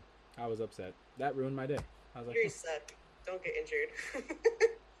 3:15. I was upset. That ruined my day. I was like, Injuries suck. Don't get injured.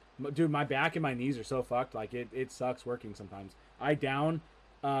 dude, my back and my knees are so fucked. Like it sucks working sometimes. I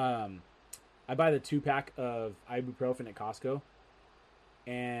buy the 2-pack of ibuprofen at Costco,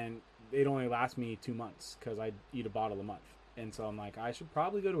 and it only lasts me 2 months because I eat a bottle a month. And so I'm like, I should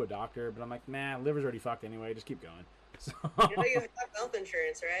probably go to a doctor, but I'm like, nah, liver's already fucked anyway. Just keep going. So, You know you have health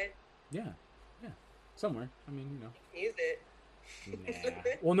insurance, right? yeah, somewhere. I mean, Use it. Nah.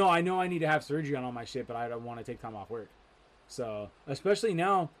 Well, no, I know I need to have surgery on all my shit, but I don't want to take time off work. So, especially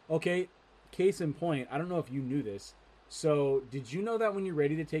now, okay, case in point, I don't know if you knew this. So, did you know that when you're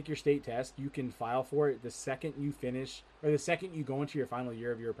ready to take your state test, you can file for it the second you finish, or the second you go into your final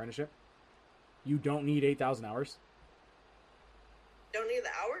year of your apprenticeship? You don't need 8,000 hours? Don't need the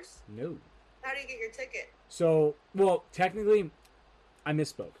hours? No. How do you get your ticket? So, well, technically, I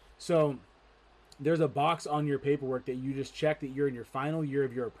misspoke. So, there's a box on your paperwork that you just check that you're in your final year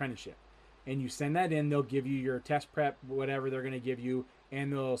of your apprenticeship. And you send that in, they'll give you your test prep, whatever they're going to give you,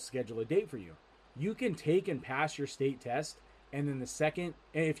 and they'll schedule a date for you. You can take and pass your state test, and then the second,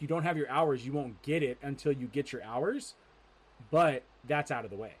 and if you don't have your hours, you won't get it until you get your hours, but that's out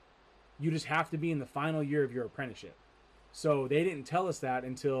of the way. You just have to be in the final year of your apprenticeship. So they didn't tell us that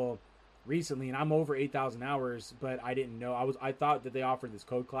until recently, and I'm over 8,000 hours, but I didn't know. I thought that they offered this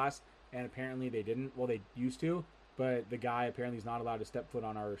code class, and apparently they didn't. Well, they used to, but the guy apparently is not allowed to step foot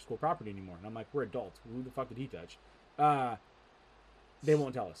on our school property anymore. And I'm like, we're adults. Who the fuck did he touch? They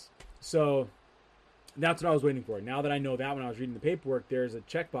won't tell us. So that's what I was waiting for. Now that I know that, when I was reading the paperwork, there's a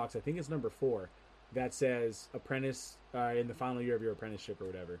checkbox, I think it's number 4, that says apprentice in the final year of your apprenticeship or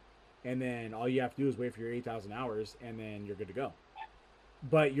whatever. And then all you have to do is wait for your 8,000 hours, and then you're good to go.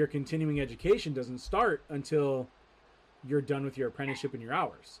 But your continuing education doesn't start until you're done with your apprenticeship and your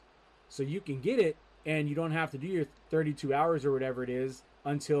hours. So you can get it, and you don't have to do your 32 hours or whatever it is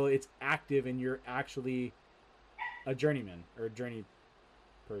until it's active and you're actually a journeyman or a journey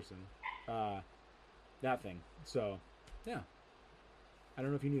person. That thing. So, yeah. I don't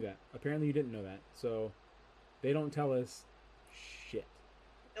know if you knew that. Apparently you didn't know that. So, they don't tell us shit.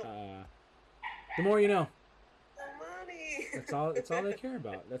 Nope. The more you know. The money. That's all they care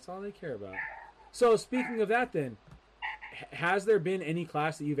about. That's all they care about. So, speaking of that then, has there been any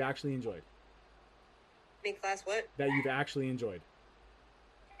class that you've actually enjoyed? Any class what? That you've actually enjoyed?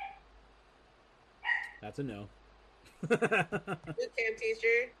 That's a no. Boot camp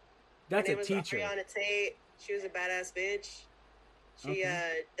teacher. That's Her a name was teacher. Ariana Tate. She was a badass bitch. She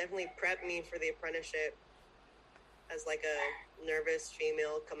definitely prepped me for the apprenticeship as like a nervous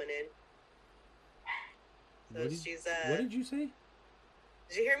female coming in. So she's what did you say?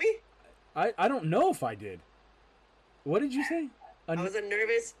 Did you hear me? I don't know if I did. What did you say? I was a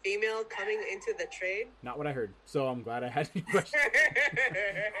nervous female coming into the trade. Not what I heard. So I'm glad I had any questions.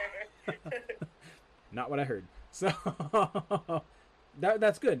 Not what I heard. So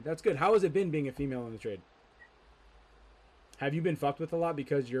that's good. That's good. How has it been being a female in the trade? Have you been fucked with a lot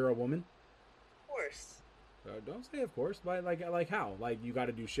because you're a woman? Of course. Don't say of course, but like how? Like you got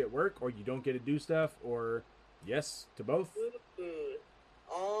to do shit work, or you don't get to do stuff, or yes to both? Food.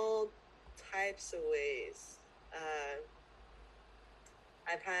 All types of ways.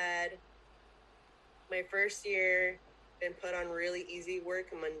 I've had my first year been put on really easy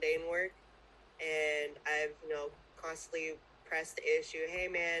work and mundane work, and I've constantly pressed the issue. Hey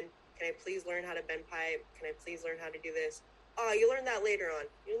man, can I please learn how to bend pipe? Can I please learn how to do this? Oh, you learn that later on.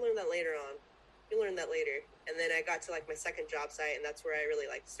 You learn that later on. You learn that later. And then I got to like my second job site, and that's where I really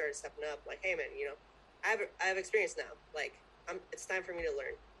like started stepping up. Like, hey man, I have experience now. Like, it's time for me to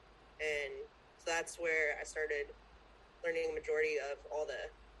learn. And so that's where I started learning a majority of all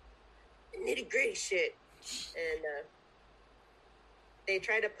the nitty gritty shit. And they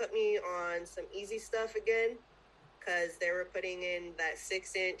tried to put me on some easy stuff again, because they were putting in that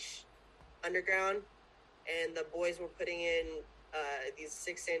 6-inch underground, and the boys were putting in these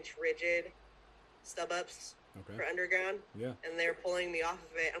 6-inch rigid stub ups for underground. Yeah. And they were pulling me off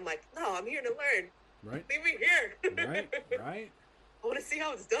of it. I'm like, no, I'm here to learn. Right. Leave me here. Right. I want to see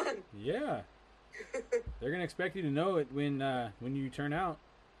how it's done. Yeah. They're gonna expect you to know it when you turn out.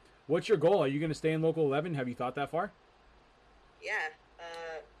 What's your goal? Are you gonna stay in local 11? Have you thought that far? Yeah.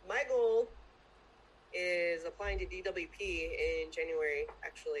 My goal is applying to DWP in January.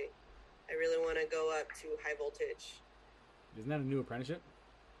 Actually, I really want to go up to high voltage. Isn't that a new apprenticeship?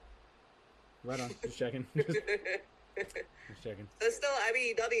 Right on. Just checking. Just checking. So it's still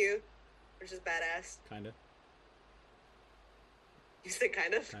IBEW, which is badass. Kinda. You said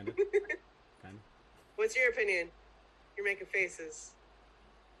kind of? Kinda. What's your opinion? You're making faces.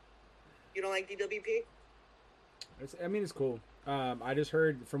 You don't like DWP? It's cool. I just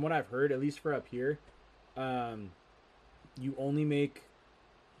heard, from what I've heard, at least for up here, you only make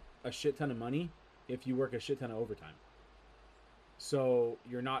a shit ton of money if you work a shit ton of overtime. So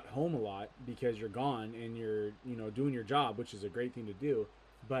you're not home a lot because you're gone and you're, doing your job, which is a great thing to do,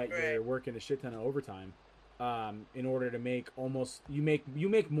 but Right. you're working a shit ton of overtime in order to make you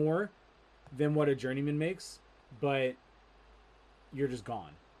make more than what a journeyman makes, but you're just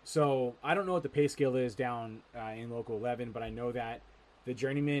gone. So I don't know what the pay scale is down in local 11, but I know that the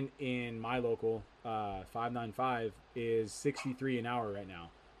journeyman in my local 595 is 63 an hour right now.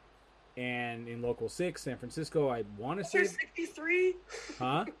 And in local 6, San Francisco, I want to say... You're 63?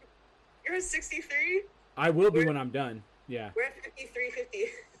 Huh? You're at 63? I will be when I'm done. Yeah. We're at 53.50.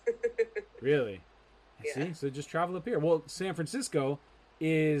 Really? Yeah. See? So just travel up here. Well, San Francisco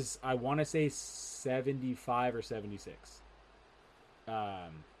is, I want to say, 75 or 76.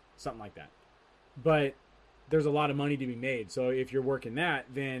 Something like that. But there's a lot of money to be made. So if you're working that,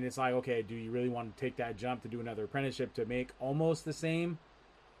 then it's like, okay, do you really want to take that jump to do another apprenticeship to make almost the same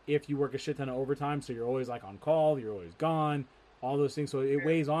if you work a shit ton of overtime? So you're always like on call, you're always gone, all those things. So it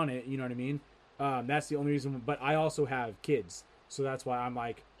weighs on it, you know what I mean? That's the only reason. But I also have kids. So that's why I'm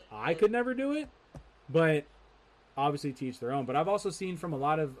like, I could never do it. But obviously teach their own. But I've also seen from a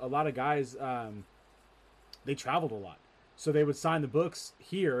lot of guys, they traveled a lot. So they would sign the books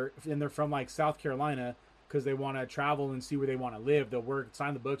here, and they're from like South Carolina because they want to travel and see where they want to live. They'll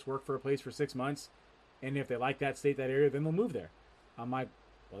sign the books, work for a place for 6 months, and if they like that state, that area, then they'll move there. I'm like,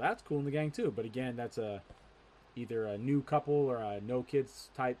 well, that's cool in the gang too. But again, that's either a new couple or a no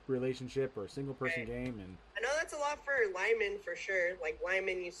kids type relationship or a single person game. And I know that's a lot for linemen for sure. Like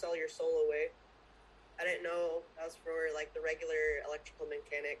linemen, you sell your soul away. I didn't know that was for like the regular electrical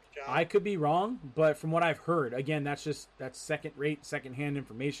mechanic job. I could be wrong, but from what I've heard, again, that's second-hand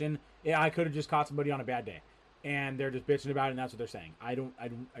information. Yeah, I could have just caught somebody on a bad day, and they're just bitching about it, and that's what they're saying. I don't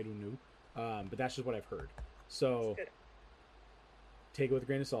know, but that's just what I've heard. So take it with a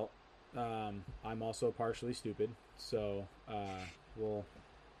grain of salt. I'm also partially stupid, so we'll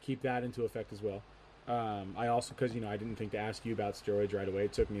keep that into effect as well. I also, because I didn't think to ask you about steroids right away.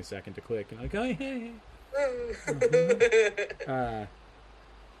 It took me a second to click, and I'm like, oh, hey.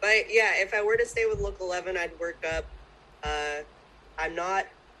 But yeah, if I were to stay with Local 11, I'd work up. I'm not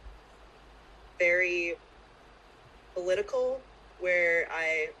very political, where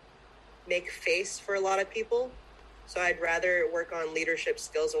I make face for a lot of people. So I'd rather work on leadership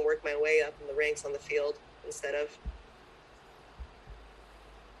skills and work my way up in the ranks on the field instead of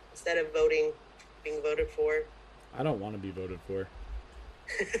being voted for. I don't want to be voted for.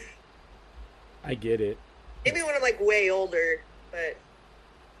 I get it. Maybe when I'm like way older, but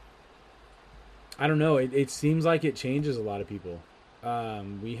I don't know. It seems like it changes a lot of people.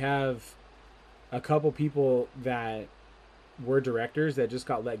 We have a couple people that were directors that just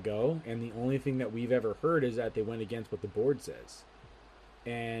got let go, and the only thing that we've ever heard is that they went against what the board says.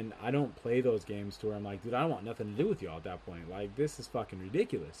 And I don't play those games to where I'm like, dude, I don't want nothing to do with y'all at that point. Like, this is fucking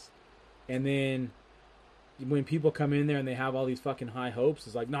ridiculous. And then when people come in there and they have all these fucking high hopes,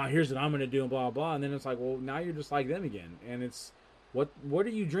 it's like, nah, here's what I'm going to do and blah, blah. And then it's like, well, now you're just like them again. And it's, what are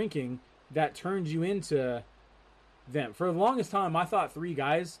you drinking that turns you into them? For the longest time, I thought 3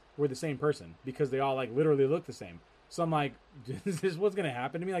 guys were the same person because they all like literally look the same. So I'm like, is this what's going to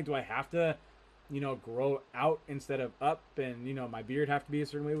happen to me? Like, do I have to, grow out instead of up, and, my beard have to be a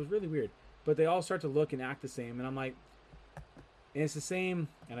certain way? It was really weird. But they all start to look and act the same. And I'm like, and it's the same,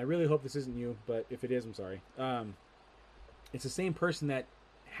 and I really hope this isn't you, but if it is, I'm sorry. It's the same person that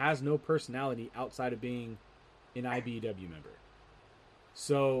has no personality outside of being an IBEW member.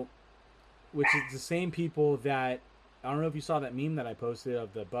 So, which is the same people that, I don't know if you saw that meme that I posted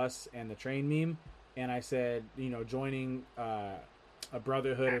of the bus and the train meme, and I said, joining a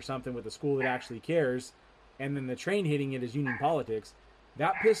brotherhood or something with a school that actually cares, and then the train hitting it is union politics.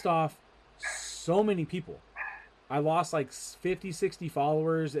 That pissed off so many people. I lost like 50, 60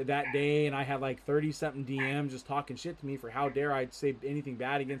 followers that day, and I had like 30-something DMs just talking shit to me for how dare I'd say anything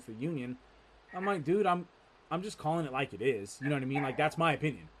bad against the union. I'm like, dude, I'm just calling it like it is. You know what I mean? Like, that's my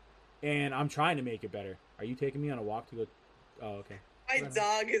opinion. And I'm trying to make it better. Are you taking me on a walk to go? Oh, okay. My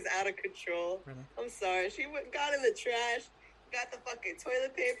dog is out of control. I'm sorry. She got in the trash, got the fucking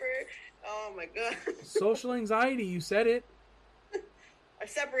toilet paper. Oh my god. Social anxiety, you said it. Or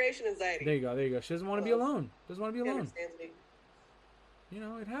separation anxiety. There you go. She doesn't want to be alone. Doesn't want to be alone. Understands me.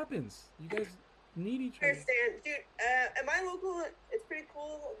 It happens. You guys need each I other. understand. Dude, at my local, it's pretty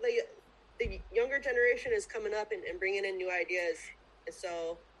cool. The younger generation is coming up and bringing in new ideas. And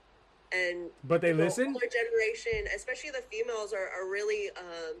so, but they the listen? older generation, especially the females, are really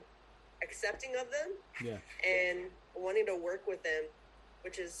accepting of them. Yeah. And wanting to work with them,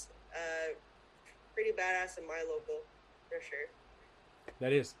 which is pretty badass in my local, for sure.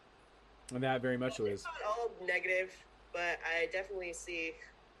 That is. And that very much so is. It's not all negative, but I definitely see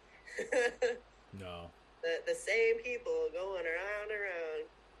No. the same people going around and around.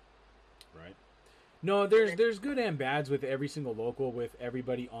 Right. No, there's good and bads with every single local, with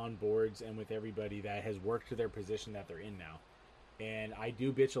everybody on boards, and with everybody that has worked to their position that they're in now. And I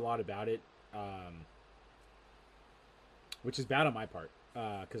do bitch a lot about it, which is bad on my part,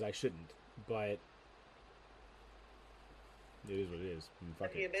 because I shouldn't. But it is what it is. I mean, fuck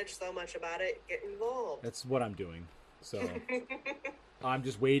If you it. bitch so much about it, get involved. That's what I'm doing. So I'm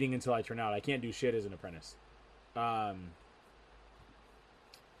just waiting until I turn out. I can't do shit as an apprentice.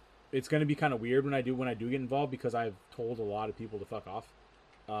 It's going to be kind of weird when I do get involved, because I've told a lot of people to fuck off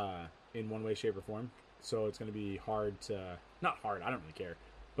in one way, shape, or form. So it's going to be hard to... Not hard, I don't really care.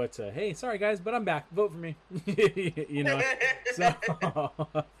 But, hey, sorry guys, but I'm back. Vote for me. You know? So,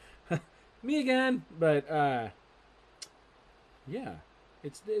 me again. But, yeah.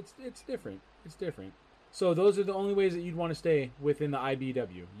 It's different. It's different. So those are the only ways that you'd want to stay within the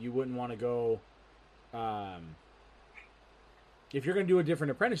IBW. You wouldn't want to go... if you're going to do a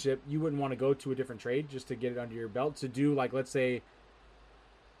different apprenticeship, you wouldn't want to go to a different trade just to get it under your belt. To do, like, let's say,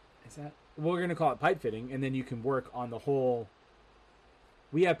 is that, we're going to call it pipe fitting, and then you can work on the whole.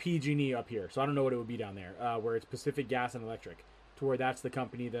 We have PG&E up here, so I don't know what it would be down there, where it's Pacific Gas and Electric, to where that's the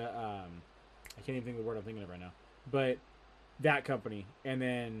company that, I can't even think of the word I'm thinking of right now, but that company, and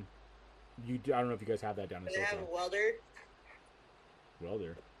then I don't know if you guys have that down in Do they have a SoCal. welder?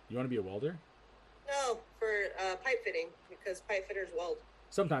 Welder. You want to be a welder? No, for pipe fitting, because pipe fitters weld.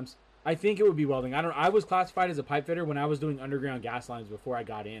 Sometimes. I think it would be welding. I was classified as a pipe fitter when I was doing underground gas lines before I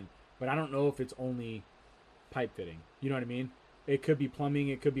got in, but I don't know if it's only pipe fitting. You know what I mean? It could be plumbing.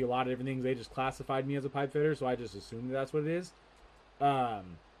 It could be a lot of different things. They just classified me as a pipe fitter, so I just assumed that's what it is.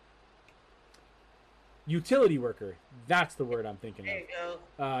 Utility worker. That's the word I'm thinking There of. you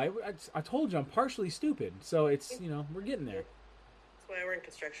go. I told you I'm partially stupid, so it's, we're getting there. That's why we're in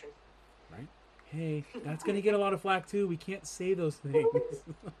construction. Right? Hey, that's going to get a lot of flack too. We can't say those things.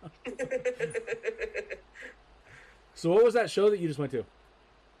 So what was that show that you just went to?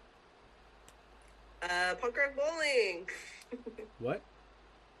 Punk rock bowling. What?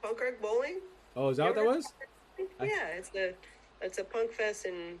 Punk rock bowling? Oh, is that what that was? Yeah, it's a punk fest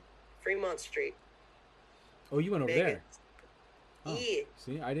in Fremont Street. Oh, you went over Vegas. there. Oh, Yeah.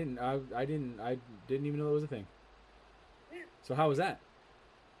 see, I didn't even know that was a thing. Yeah. So how was that?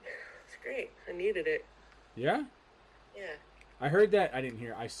 It's great. I needed it. Yeah? Yeah. I heard that. I didn't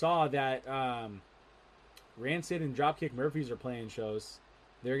hear. I saw that Rancid and Dropkick Murphys are playing shows.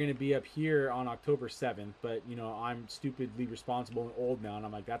 They're going to be up here on October 7th, but, I'm stupidly responsible and old now, and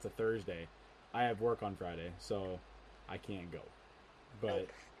I'm like, that's a Thursday. I have work on Friday, so I can't go. But,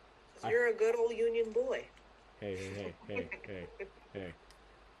 You're a good old union boy. hey.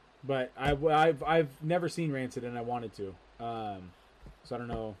 But I've never seen Rancid, and I wanted to. So I don't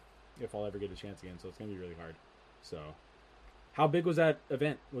know if I'll ever get a chance again, so it's going to be really hard. So, how big was that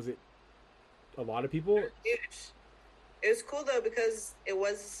event? Was it a lot of people? Huge. It was cool though because it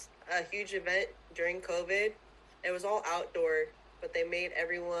was a huge event during COVID. It was all outdoor, but they made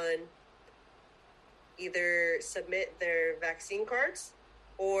everyone either submit their vaccine cards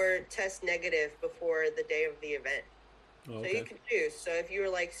or test negative before the day of the event. Oh, So okay. you could choose. So if you were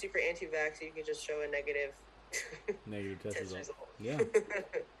like super anti-vax, you could just show a negative Negative test test result. result. Yeah.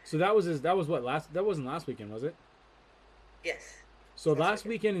 So that was what that wasn't last weekend, was it? Yes. So Last last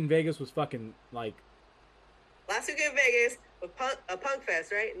weekend in Vegas was fucking like Last week in Vegas was a punk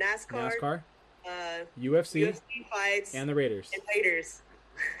fest, right? NASCAR. UFC, UFC fights, and the Raiders. and Raiders.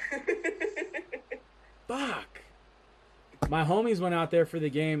 Fuck. My homies went out there for the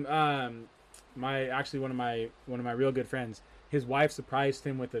game. One of my real good friends, his wife surprised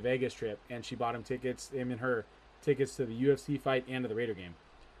him with the Vegas trip, and she bought him tickets to the UFC fight and to the Raider game.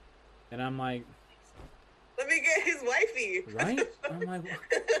 And I'm like, Let me get his wifey. right? I'm like,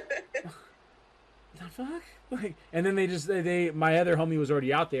 what the fuck? Like, and then they my other homie was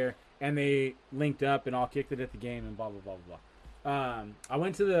already out there, and they linked up and all kicked it at the game and blah blah blah blah blah. I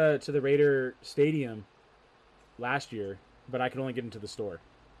went to the Raider Stadium last year, but I could only get into the store.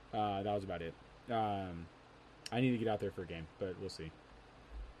 That was about it. I need to get out there for a game, but we'll see.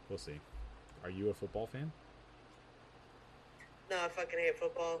 We'll see. Are you a football fan? No, I fucking hate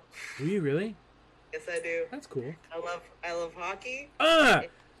football. Do you really? Yes, I do. That's cool. I love hockey. And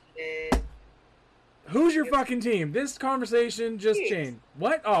who's your Yep. fucking team? This conversation just Chiefs. changed.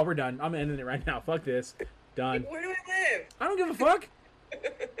 What? Oh, we're done. I'm ending it right now. Fuck this. Done. Where do I live? I don't give a fuck.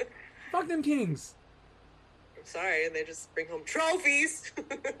 Fuck them Kings. I'm sorry, and they just bring home trophies.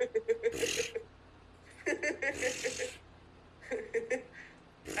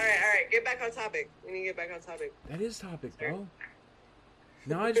 All right. Get back on topic. We need to get back on topic. That is topic, bro.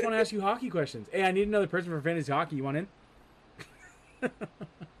 Now I just want to ask you hockey questions. Hey, I need another person for fantasy hockey. You want in?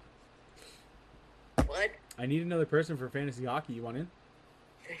 What? I need another person for fantasy hockey. You want in?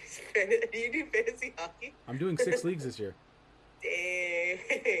 You do fantasy hockey? I'm doing 6 leagues this year.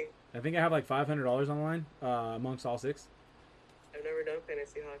 Dang. I think I have like $500 on the line amongst all 6. I've never done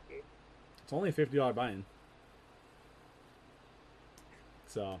fantasy hockey. It's only a $50 buy-in.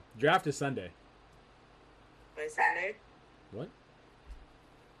 So, draft is Sunday. By Sunday? What?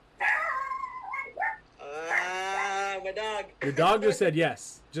 My dog. Your dog just said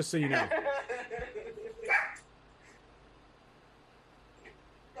yes, just so you know.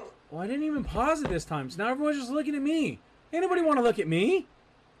 Well, I didn't even pause it this time, so now everyone's just looking at me. Anybody want to look at me?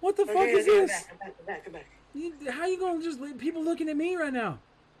 What the fuck is this? Come back. How you going to just leave people looking at me right now?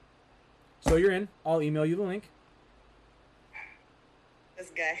 So you're in. I'll email you the link. This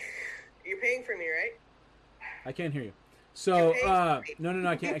guy. You're paying for me, right? I can't hear you. So, no,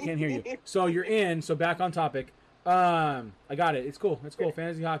 I can't hear you. So you're in. So back on topic. I got it. It's cool.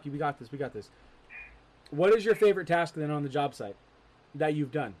 Fantasy hockey. We got this. What is your favorite task then on the job site that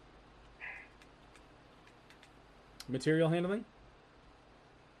you've done? Material handling?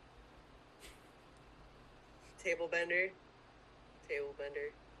 Table bender.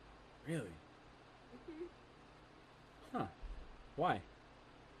 Really? Huh. Why?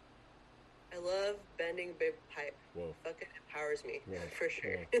 I love bending big pipe. Whoa. Fucking empowers me. Whoa. For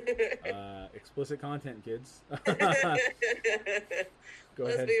sure. Explicit content, kids. Go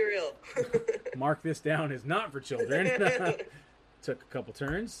Let's ahead. be real. Mark this down is not for children. Took a couple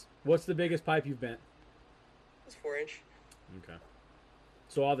turns. What's the biggest pipe you've bent? It's 4-inch. Okay.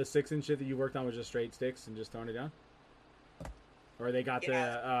 So all the 6-inch shit that you worked on was just straight sticks and just throwing it down? Or they got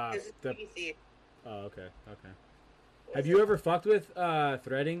the PVC. Oh, okay. Have you ever fucked with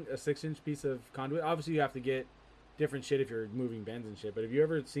threading a 6-inch piece of conduit? Obviously, you have to get different shit if you're moving bends and shit. But have you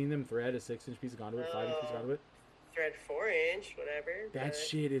ever seen them thread a 6-inch piece of conduit, 5-inch piece of conduit? Thread 4-inch, whatever. That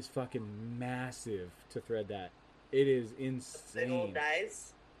shit is fucking massive to thread that. It is insane. Little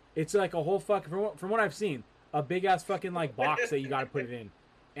dies. It's like a whole fucking, from what I've seen, a big ass fucking like box that you got to put it in.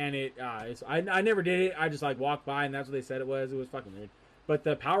 And I never did it. I just like walked by and that's what they said it was. It was fucking weird. But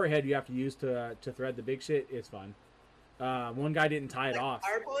the power head you have to use to thread the big shit is fun. One guy didn't tie it off.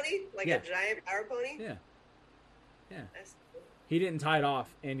 Power pony? Like a giant power pony? Yeah. That's cool. He didn't tie it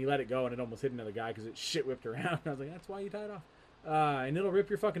off and he let it go and it almost hit another guy because it shit whipped around. I was like, that's why you tie it off. And it'll rip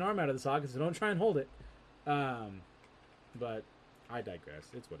your fucking arm out of the socket, so don't try and hold it. But I digress.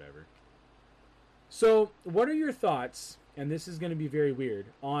 It's whatever. So, what are your thoughts, and this is going to be very weird,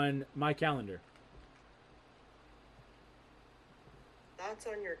 on my calendar? Thoughts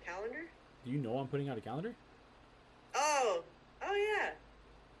on your calendar? Do you know I'm putting out a calendar? Oh yeah.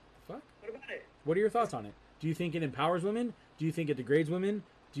 Fuck. What about it? What are your thoughts on it? Do you think it empowers women? Do you think it degrades women?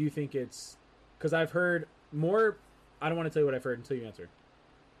 Do you think it's... Because I've heard more... I don't want to tell you what I've heard until you answer.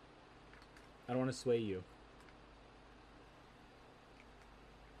 I don't want to sway you.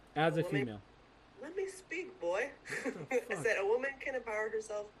 As a female. Let me speak, boy. I said a woman can empower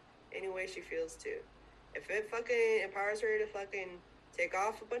herself any way she feels to. If it fucking empowers her to fucking take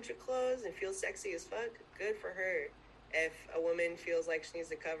off a bunch of clothes and feel sexy as fuck, good for her. If a woman feels like she needs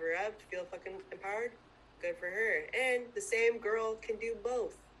to cover up to feel fucking empowered, good for her. And the same girl can do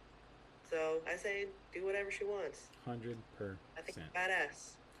both. So I say do whatever she wants. 100%. I think it's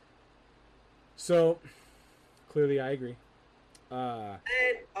badass. So, clearly I agree. And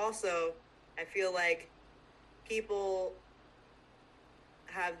also, I feel like people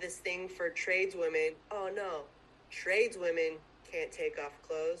have this thing for tradeswomen. Oh no, tradeswomen can't take off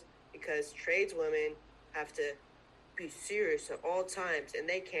clothes because tradeswomen have to be serious at all times and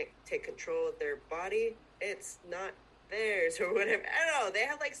they can't take control of their body. It's not theirs or whatever. I don't know. They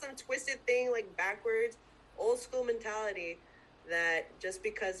have like some twisted thing, like backwards, old school mentality that just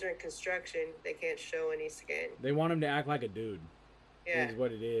because they're in construction, they can't show any skin. They want them to act like a dude. Yeah. Is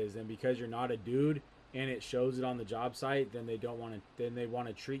what it is. And because you're not a dude and it shows it on the job site, then they don't want to. Then they want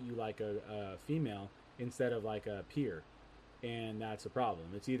to treat you like a female instead of like a peer, and that's a problem.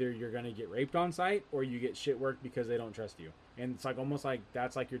 It's either you're gonna get raped on site or you get shit worked because they don't trust you. And it's like almost like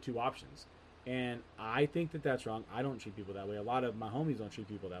that's like your two options. And I think that that's wrong. I don't treat people that way. A lot of my homies don't treat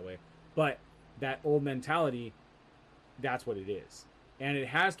people that way. But that old mentality, that's what it is. And it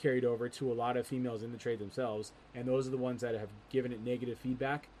has carried over to a lot of females in the trade themselves. And those are the ones that have given it negative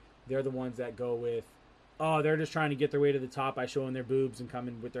feedback. They're the ones that go with, oh, they're just trying to get their way to the top by showing their boobs and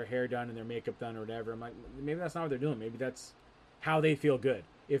coming with their hair done and their makeup done or whatever. I'm like, maybe that's not what they're doing. Maybe that's how they feel good.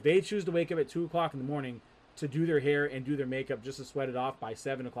 If they choose to wake up at 2 o'clock in the morning to do their hair and do their makeup just to sweat it off by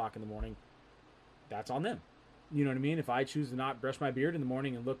 7 o'clock in the morning, that's on them. You know what I mean? If I choose to not brush my beard in the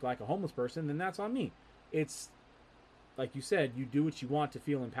morning and look like a homeless person, then that's on me. It's like you said, you do what you want to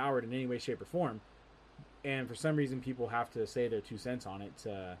feel empowered in any way, shape, or form. And for some reason, people have to say their 2 cents on it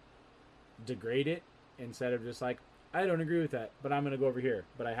to degrade it instead of just like, I don't agree with that, but I'm going to go over here.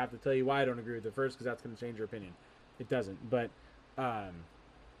 But I have to tell you why I don't agree with it first because that's going to change your opinion. It doesn't. But I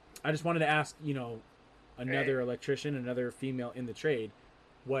just wanted to ask, another electrician, another female in the trade,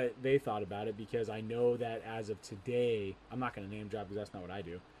 what they thought about it, because I know that as of today, I'm not going to name drop because that's not what I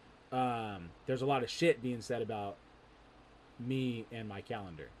do. There's a lot of shit being said about me and my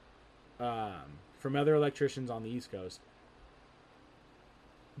calendar from other electricians on the East Coast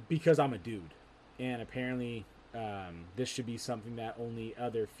because I'm a dude, and apparently this should be something that only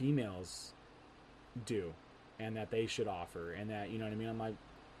other females do and that they should offer, and that, you know what I mean? I'm like,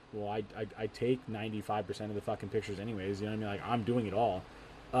 well, I take 95% of the fucking pictures anyways, you know what I mean? Like, I'm doing it all.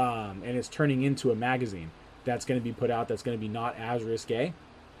 And it's turning into a magazine that's going to be put out that's going to be not as risque.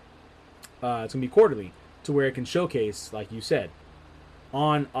 It's going to be quarterly to where it can showcase, like you said,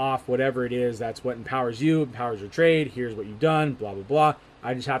 on, off, whatever it is. That's what empowers you, empowers your trade. Here's what you've done, blah, blah, blah.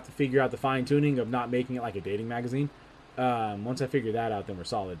 I just have to figure out the fine tuning of not making it like a dating magazine. Once I figure that out, then we're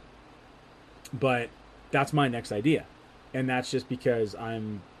solid. But that's my next idea. And that's just because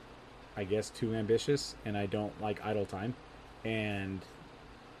I'm, I guess, too ambitious and I don't like idle time. And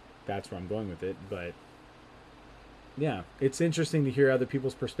that's where I'm going with it. But yeah, it's interesting to hear other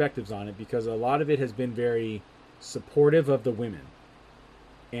people's perspectives on it because a lot of it has been very supportive of the women.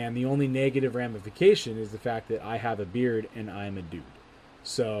 And the only negative ramification is the fact that I have a beard and I'm a dude.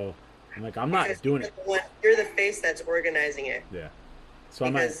 So I'm like, I'm not doing it. You're the face that's organizing it. Yeah. So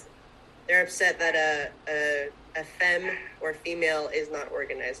because they're upset that a femme or female is not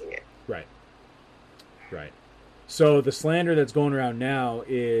organizing it. Right. Right. So the slander that's going around now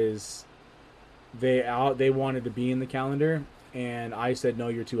is they wanted to be in the calendar, and I said, no,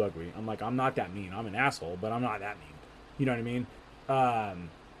 you're too ugly. I'm like, I'm not that mean. I'm an asshole, but I'm not that mean. You know what I mean?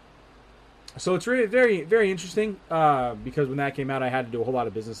 So it's really very, very interesting because when that came out, I had to do a whole lot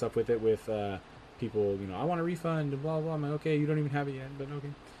of business stuff with it with people, I want a refund and blah, blah. I'm like, okay, you don't even have it yet, but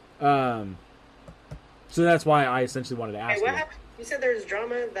okay. So that's why I essentially wanted to ask you. You said there's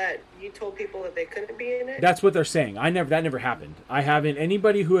drama that you told people that they couldn't be in it? That's what they're saying. That never happened. I haven't.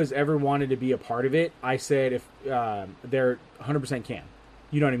 Anybody who has ever wanted to be a part of it, I said if they're 100% can.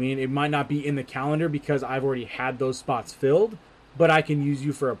 You know what I mean? It might not be in the calendar because I've already had those spots filled, but I can use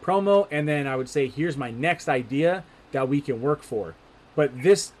you for a promo, and then I would say, here's my next idea that we can work for. But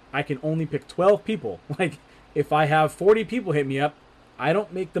this, I can only pick 12 people. Like, if I have 40 people hit me up, I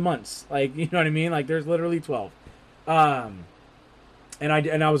don't make the months. Like, you know what I mean? Like, there's literally 12. And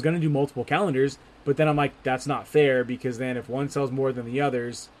I was going to do multiple calendars, but then I'm like, that's not fair because then if one sells more than the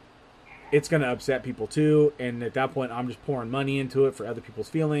others, it's going to upset people too. And at that point, I'm just pouring money into it for other people's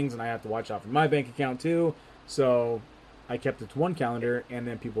feelings, and I have to watch out for my bank account too. So I kept it to one calendar, and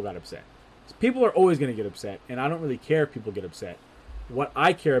then people got upset. So people are always going to get upset, and I don't really care if people get upset. What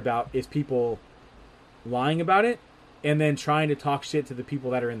I care about is people lying about it and then trying to talk shit to the people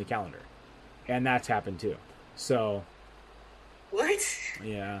that are in the calendar. And that's happened too. So... What?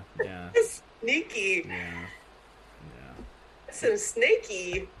 Yeah. Sneaky. Yeah. That's so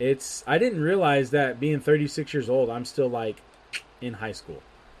snaky. I didn't realize that being 36 years old, I'm still like in high school.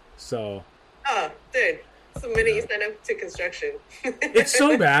 So. Oh, dude. It's the minute you sign up to construction. It's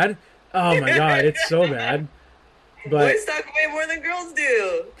so bad. Oh my God, it's so bad. But boys talk way more than girls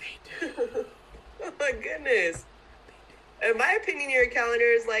do. They do. Oh my goodness. In my opinion, your calendar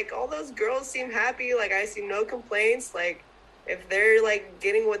is like all those girls seem happy. Like I see no complaints. Like if they're like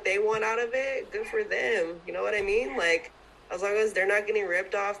getting what they want out of it, good for them. You know what I mean? Like as long as they're not getting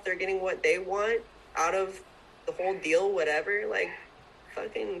ripped off, they're getting what they want out of the whole deal, whatever. Like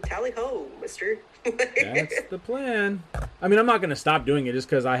fucking tally ho, mister. That's the plan. I mean, I'm not going to stop doing it just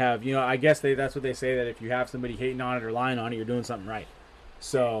because I have, I guess that's what they say, that if you have somebody hating on it or lying on it, you're doing something right.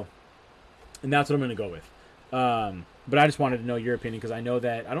 So, and that's what I'm going to go with. But I just wanted to know your opinion because I know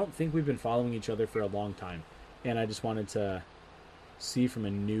that I don't think we've been following each other for a long time. And I just wanted to see from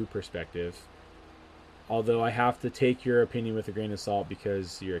a new perspective. Although I have to take your opinion with a grain of salt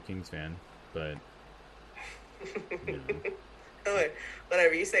because you're a Kings fan. But,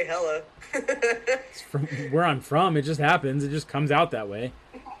 whatever, you say hella. It's from where I'm from. It just happens. It just comes out that way.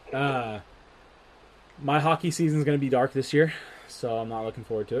 My hockey season's going to be dark this year, so I'm not looking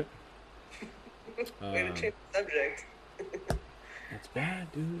forward to it. Way to change the subject. It's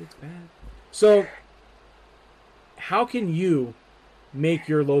bad, dude. It's bad. So, how can you make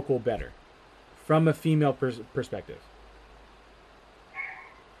your local better from a female perspective?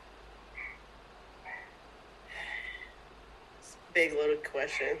 It's a big loaded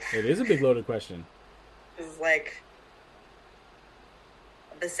question. It is a big loaded question. It's like,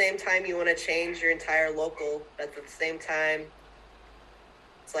 at the same time, you want to change your entire local, but at the same time,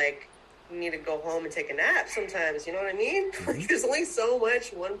 it's like you need to go home and take a nap sometimes. You know what I mean? Mm-hmm. Like, there's only so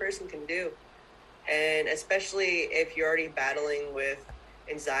much one person can do. And especially if you're already battling with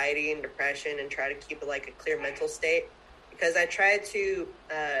anxiety and depression and try to keep it like a clear mental state. Because I try to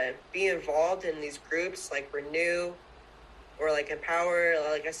be involved in these groups like Renew or like Empower.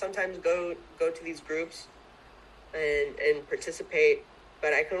 Like I sometimes go to these groups and participate,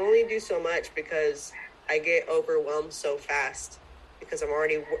 but I can only do so much because I get overwhelmed so fast because I'm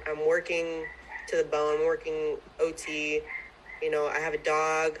working to the bone. I'm working OT. You know, I have a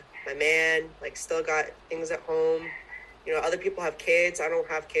dog, my man, like still got things at home. You know, other people have kids. I don't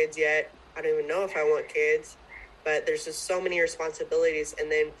have kids yet. I don't even know if I want kids, but there's just so many responsibilities.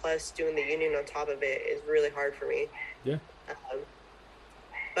 And then plus doing the union on top of it is really hard for me. Yeah.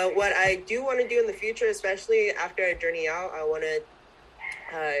 But what I do want to do in the future, especially after I journey out, I want to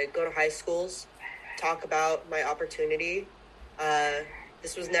go to high schools, talk about my opportunity.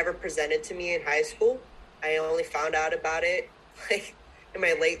 This was never presented to me in high school. I only found out about it like in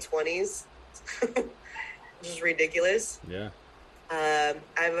my late 20s, which is ridiculous. Yeah. I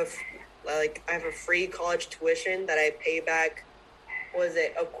have a free college tuition that I pay back. Was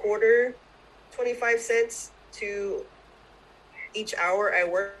it a quarter, 25 cents to each hour I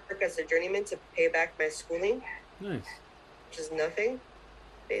work as a journeyman to pay back my schooling. Nice. Which is nothing,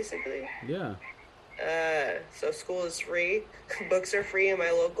 basically. Yeah. So school is free. Books are free in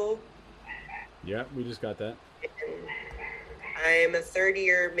my local. Yeah, we just got that. And I'm a third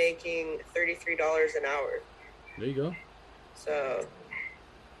year making $33 an hour. There you go. So,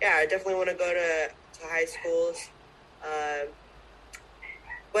 yeah, I definitely want to go to high schools.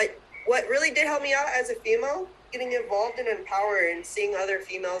 But what really did help me out as a female, getting involved in Empower and seeing other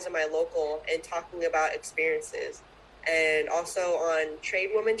females in my local and talking about experiences. And also on Trade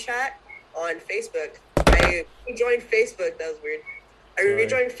Woman Chat on Facebook. I rejoined Facebook. That was weird. I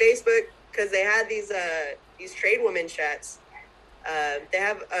rejoined Facebook because they had these Trade Women chats. They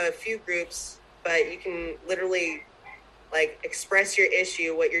have a few groups, but you can literally like express your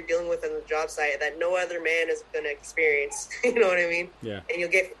issue, what you're dealing with on the job site that no other man is going to experience. You know what I mean? Yeah. And you'll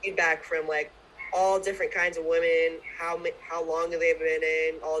get feedback from like all different kinds of women, how long have they been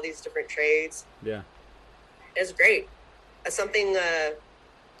in, all these different trades. Yeah. It's great. That's something that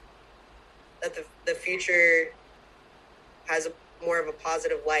the future has more of a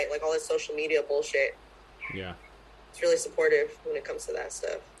positive light, like all this social media bullshit. Yeah. It's really supportive when it comes to that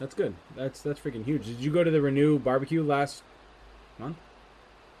stuff. That's good. That's freaking huge. Did you go to the Renew barbecue last month?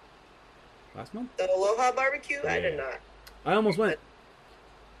 Last month? The Aloha barbecue? Yeah. I did not. I almost went.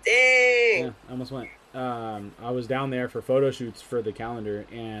 Dang. Yeah, I almost went. I was down there for photo shoots for the calendar,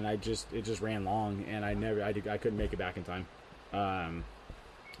 and it just ran long, and I couldn't make it back in time.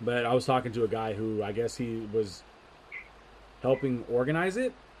 But I was talking to a guy who I guess he was helping organize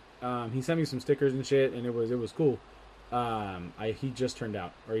it. He sent me some stickers and shit, and it was cool. He just turned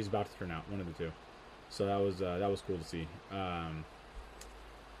out, or he's about to turn out, one of the two. So that was cool to see.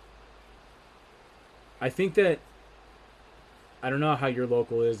 I think that, I don't know how your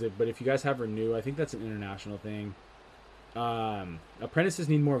local is, but if you guys have Renew, I think that's an international thing. Apprentices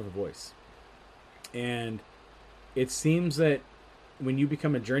need more of a voice. And it seems that when you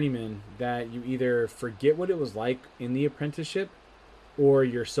become a journeyman, that you either forget what it was like in the apprenticeship, or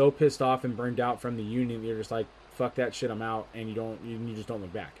you're so pissed off and burned out from the union, you're just like, fuck that shit, I'm out, and you just don't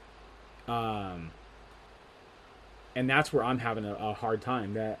look back. And that's where I'm having a hard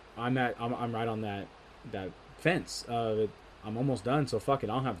time. That I'm right on that fence. I'm almost done, so fuck it,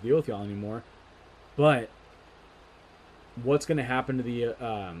 I don't have to deal with y'all anymore. But what's going to happen to the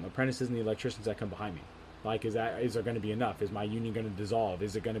apprentices and the electricians that come behind me? Like, is there going to be enough? Is my union going to dissolve?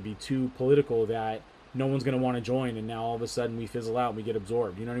 Is it going to be too political that no one's going to want to join, and now all of a sudden we fizzle out and we get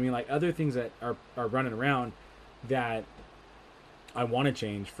absorbed? You know what I mean? Like, other things that are running around that I want to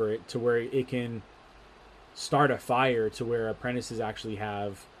change for it to where it can start a fire to where apprentices actually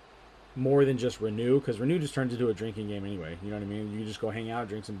have more than just Renew, because Renew just turns into a drinking game anyway. You know what I mean? You just go hang out,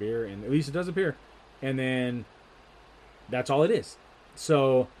 drink some beer, and at least it does appear. And then that's all it is.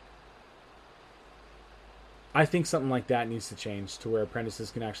 So I think something like that needs to change to where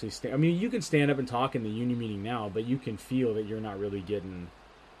apprentices can actually stand. I mean, you can stand up and talk in the union meeting now, but you can feel that you're not really getting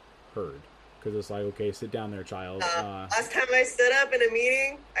heard. because it's like, okay, sit down there, child. Last time I stood up in a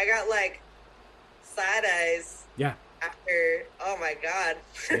meeting, I got like side eyes. Yeah. After, oh my god,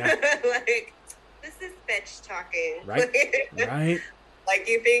 Yeah. like this is bitch talking. Right. Right. Like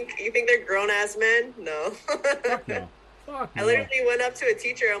you think they're grown ass men? No. Fuck no. Fuck no. I literally went up to a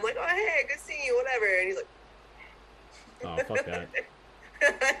teacher. I'm like, oh hey, good seeing you, whatever, and he's like, oh fuck that.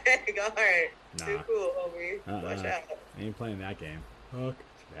 like, all right, Nah. too cool, homie. Watch out. I ain't playing that game. Fuck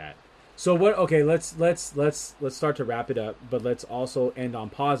that. So what? Okay, let's start to wrap it up, but let's also end on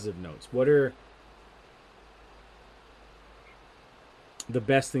positive notes. What are the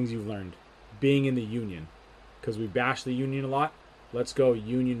best things you've learned being in the union? Because we bash the union a lot. Let's go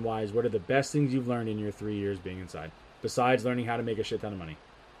union wise. What are the best things you've learned in your 3 years being inside, besides learning how to make a shit ton of money?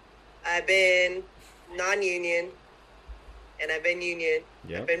 I've been non-union, and I've been union.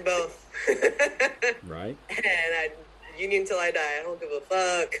 Yep. I've been both. Right. And I union till I die. I don't give a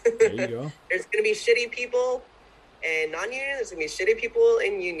fuck. There you go. There's gonna be shitty people and non-union. There's gonna be shitty people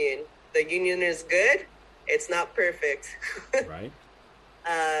in union. The union is good. It's not perfect. Right.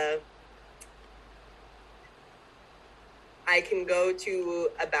 I can go to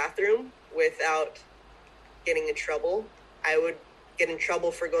a bathroom without getting in trouble. I would get in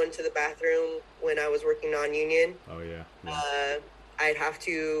trouble for going to the bathroom when I was working non-union. Oh yeah. I'd have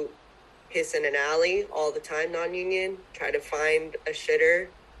to piss in an alley all the time, non-union, try to find a shitter,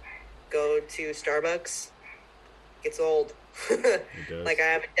 go to Starbucks. Gets old. It does. Like I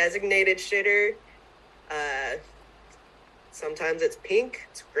have a designated shitter. Sometimes it's pink.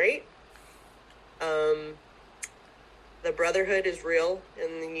 It's great. The brotherhood is real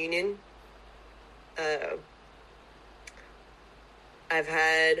in the union. I've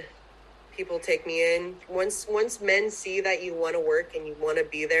had people take me in. Once men see that you want to work and you want to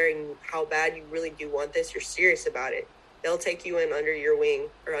be there and how bad you really do want this, you're serious about it, they'll take you in under your wing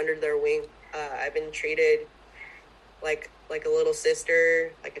or under their wing. I've been treated like a little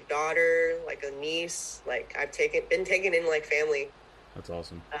sister, like a daughter, like a niece. Like I've been taken in like family. That's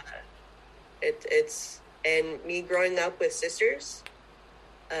awesome. And me growing up with sisters,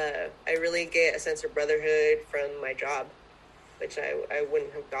 I really get a sense of brotherhood from my job, which I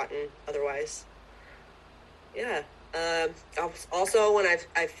wouldn't have gotten otherwise. Yeah. Also, when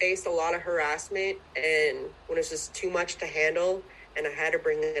I've faced a lot of harassment and when it's just too much to handle and I had to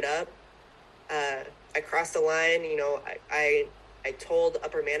bring it up, I crossed the line. You know, I told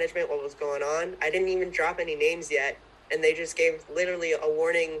upper management what was going on. I didn't even drop any names yet. And they just gave literally a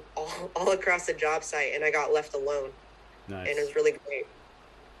warning all across the job site, and I got left alone. Nice. And it was really great.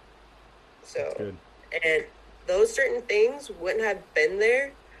 So, good. And those certain things wouldn't have been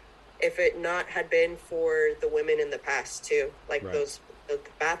there if it not had been for the women in the past too. Like Right. the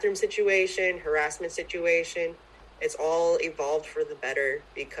bathroom situation, harassment situation, it's all evolved for the better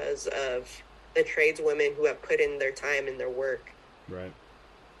because of the tradeswomen who have put in their time and their work. Right.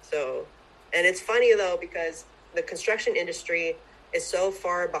 So, and it's funny though, because the construction industry is so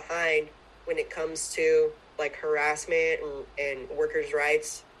far behind when it comes to like harassment and workers'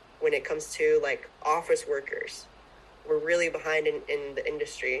 rights. When it comes to like office workers, we're really behind in the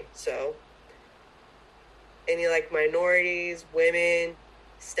industry. So any like minorities, women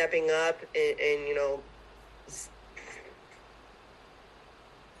stepping up and you know,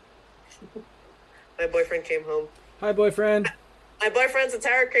 my boyfriend came home. Hi, boyfriend. My boyfriend's a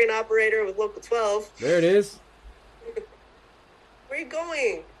tower crane operator with Local 12. There it is. Where are you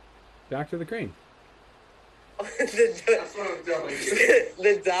going? Back to the crane. That's what I'm telling you.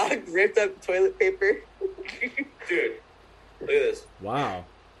 The dog ripped up toilet paper. Dude, look at this. Wow.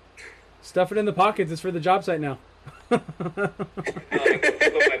 Stuff it in the pockets. It's for the job site now. I put my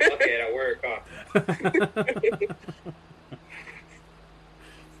bucket at work, huh?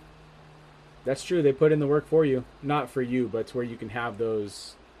 That's true. They put in the work for you. Not for you, but it's where you can have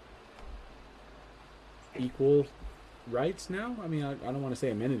those equal rights now. I mean, I don't want to say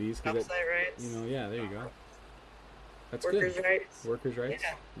amenities. Job site rights. You know, yeah, there you go. That's Workers' good. rights. Workers' rights.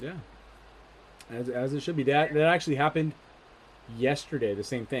 Yeah. As it should be. That actually happened yesterday. The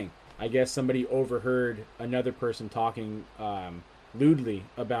same thing. I guess somebody overheard another person talking lewdly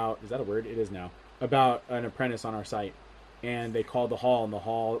about, is that a word? It is now. About an apprentice on our site. And they called the hall, and the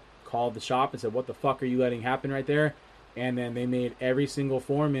hall called the shop and said, what the fuck are you letting happen right there? And then they made every single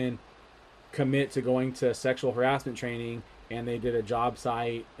foreman commit to going to sexual harassment training, and they did a job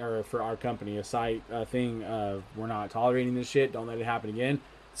site, or for our company, a site thing of, we're not tolerating this shit, don't let it happen again.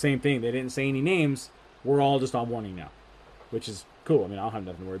 Same thing, they didn't say any names, we're all just on warning now, which is cool. I mean, I don't have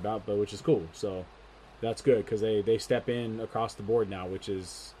nothing to worry about, but which is cool. So that's good, because they step in across the board now, which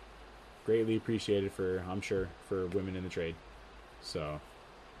is greatly appreciated for, I'm sure, for women in the trade. So,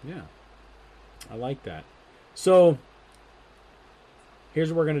 yeah. I like that. So here's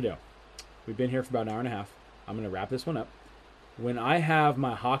what we're gonna do. We've been here for about an hour and a half. I'm gonna wrap this one up. When I have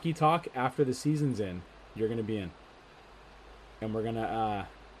my hockey talk after the season's in, you're gonna be in, and we're gonna.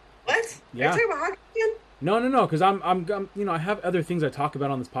 What? Yeah. Are you talking about hockey again? No, because I'm I have other things I talk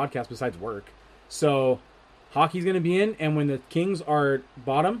about on this podcast besides work. So hockey's gonna be in, and when the Kings are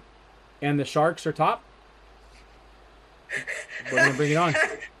bottom, and the Sharks are top, we're gonna bring it on.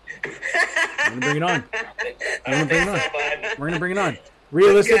 We're gonna bring it on. We're gonna bring it on. We're gonna bring it on.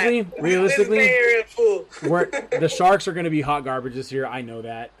 Realistically, the Sharks are going to be hot garbage this year. I know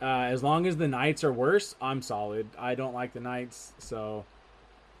that. As long as the Knights are worse, I'm solid. I don't like the Knights, so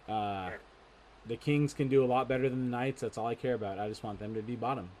the Kings can do a lot better than the Knights. That's all I care about. I just want them to be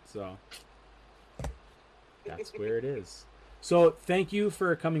bottom. So that's where it is. So thank you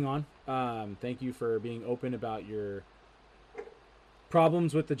for coming on. Thank you for being open about your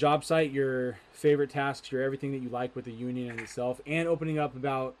problems with the job site, your favorite tasks, your everything that you like with the union in itself, and opening up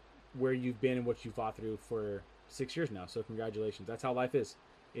about where you've been and what you fought through for 6 years now. So congratulations. That's how life is.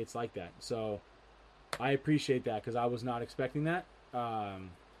 It's like that. So I appreciate that because I was not expecting that. So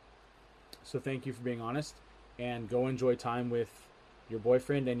thank you for being honest, and go enjoy time with your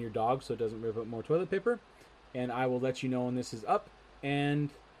boyfriend and your dog so it doesn't rip up more toilet paper. And I will let you know when this is up,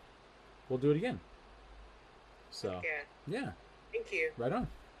 and we'll do it again. So yeah. Thank you. Right on.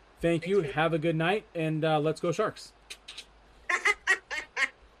 Thank you. Have a good night, and let's go Sharks.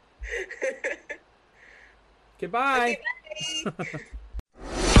 Okay, bye. Okay, bye.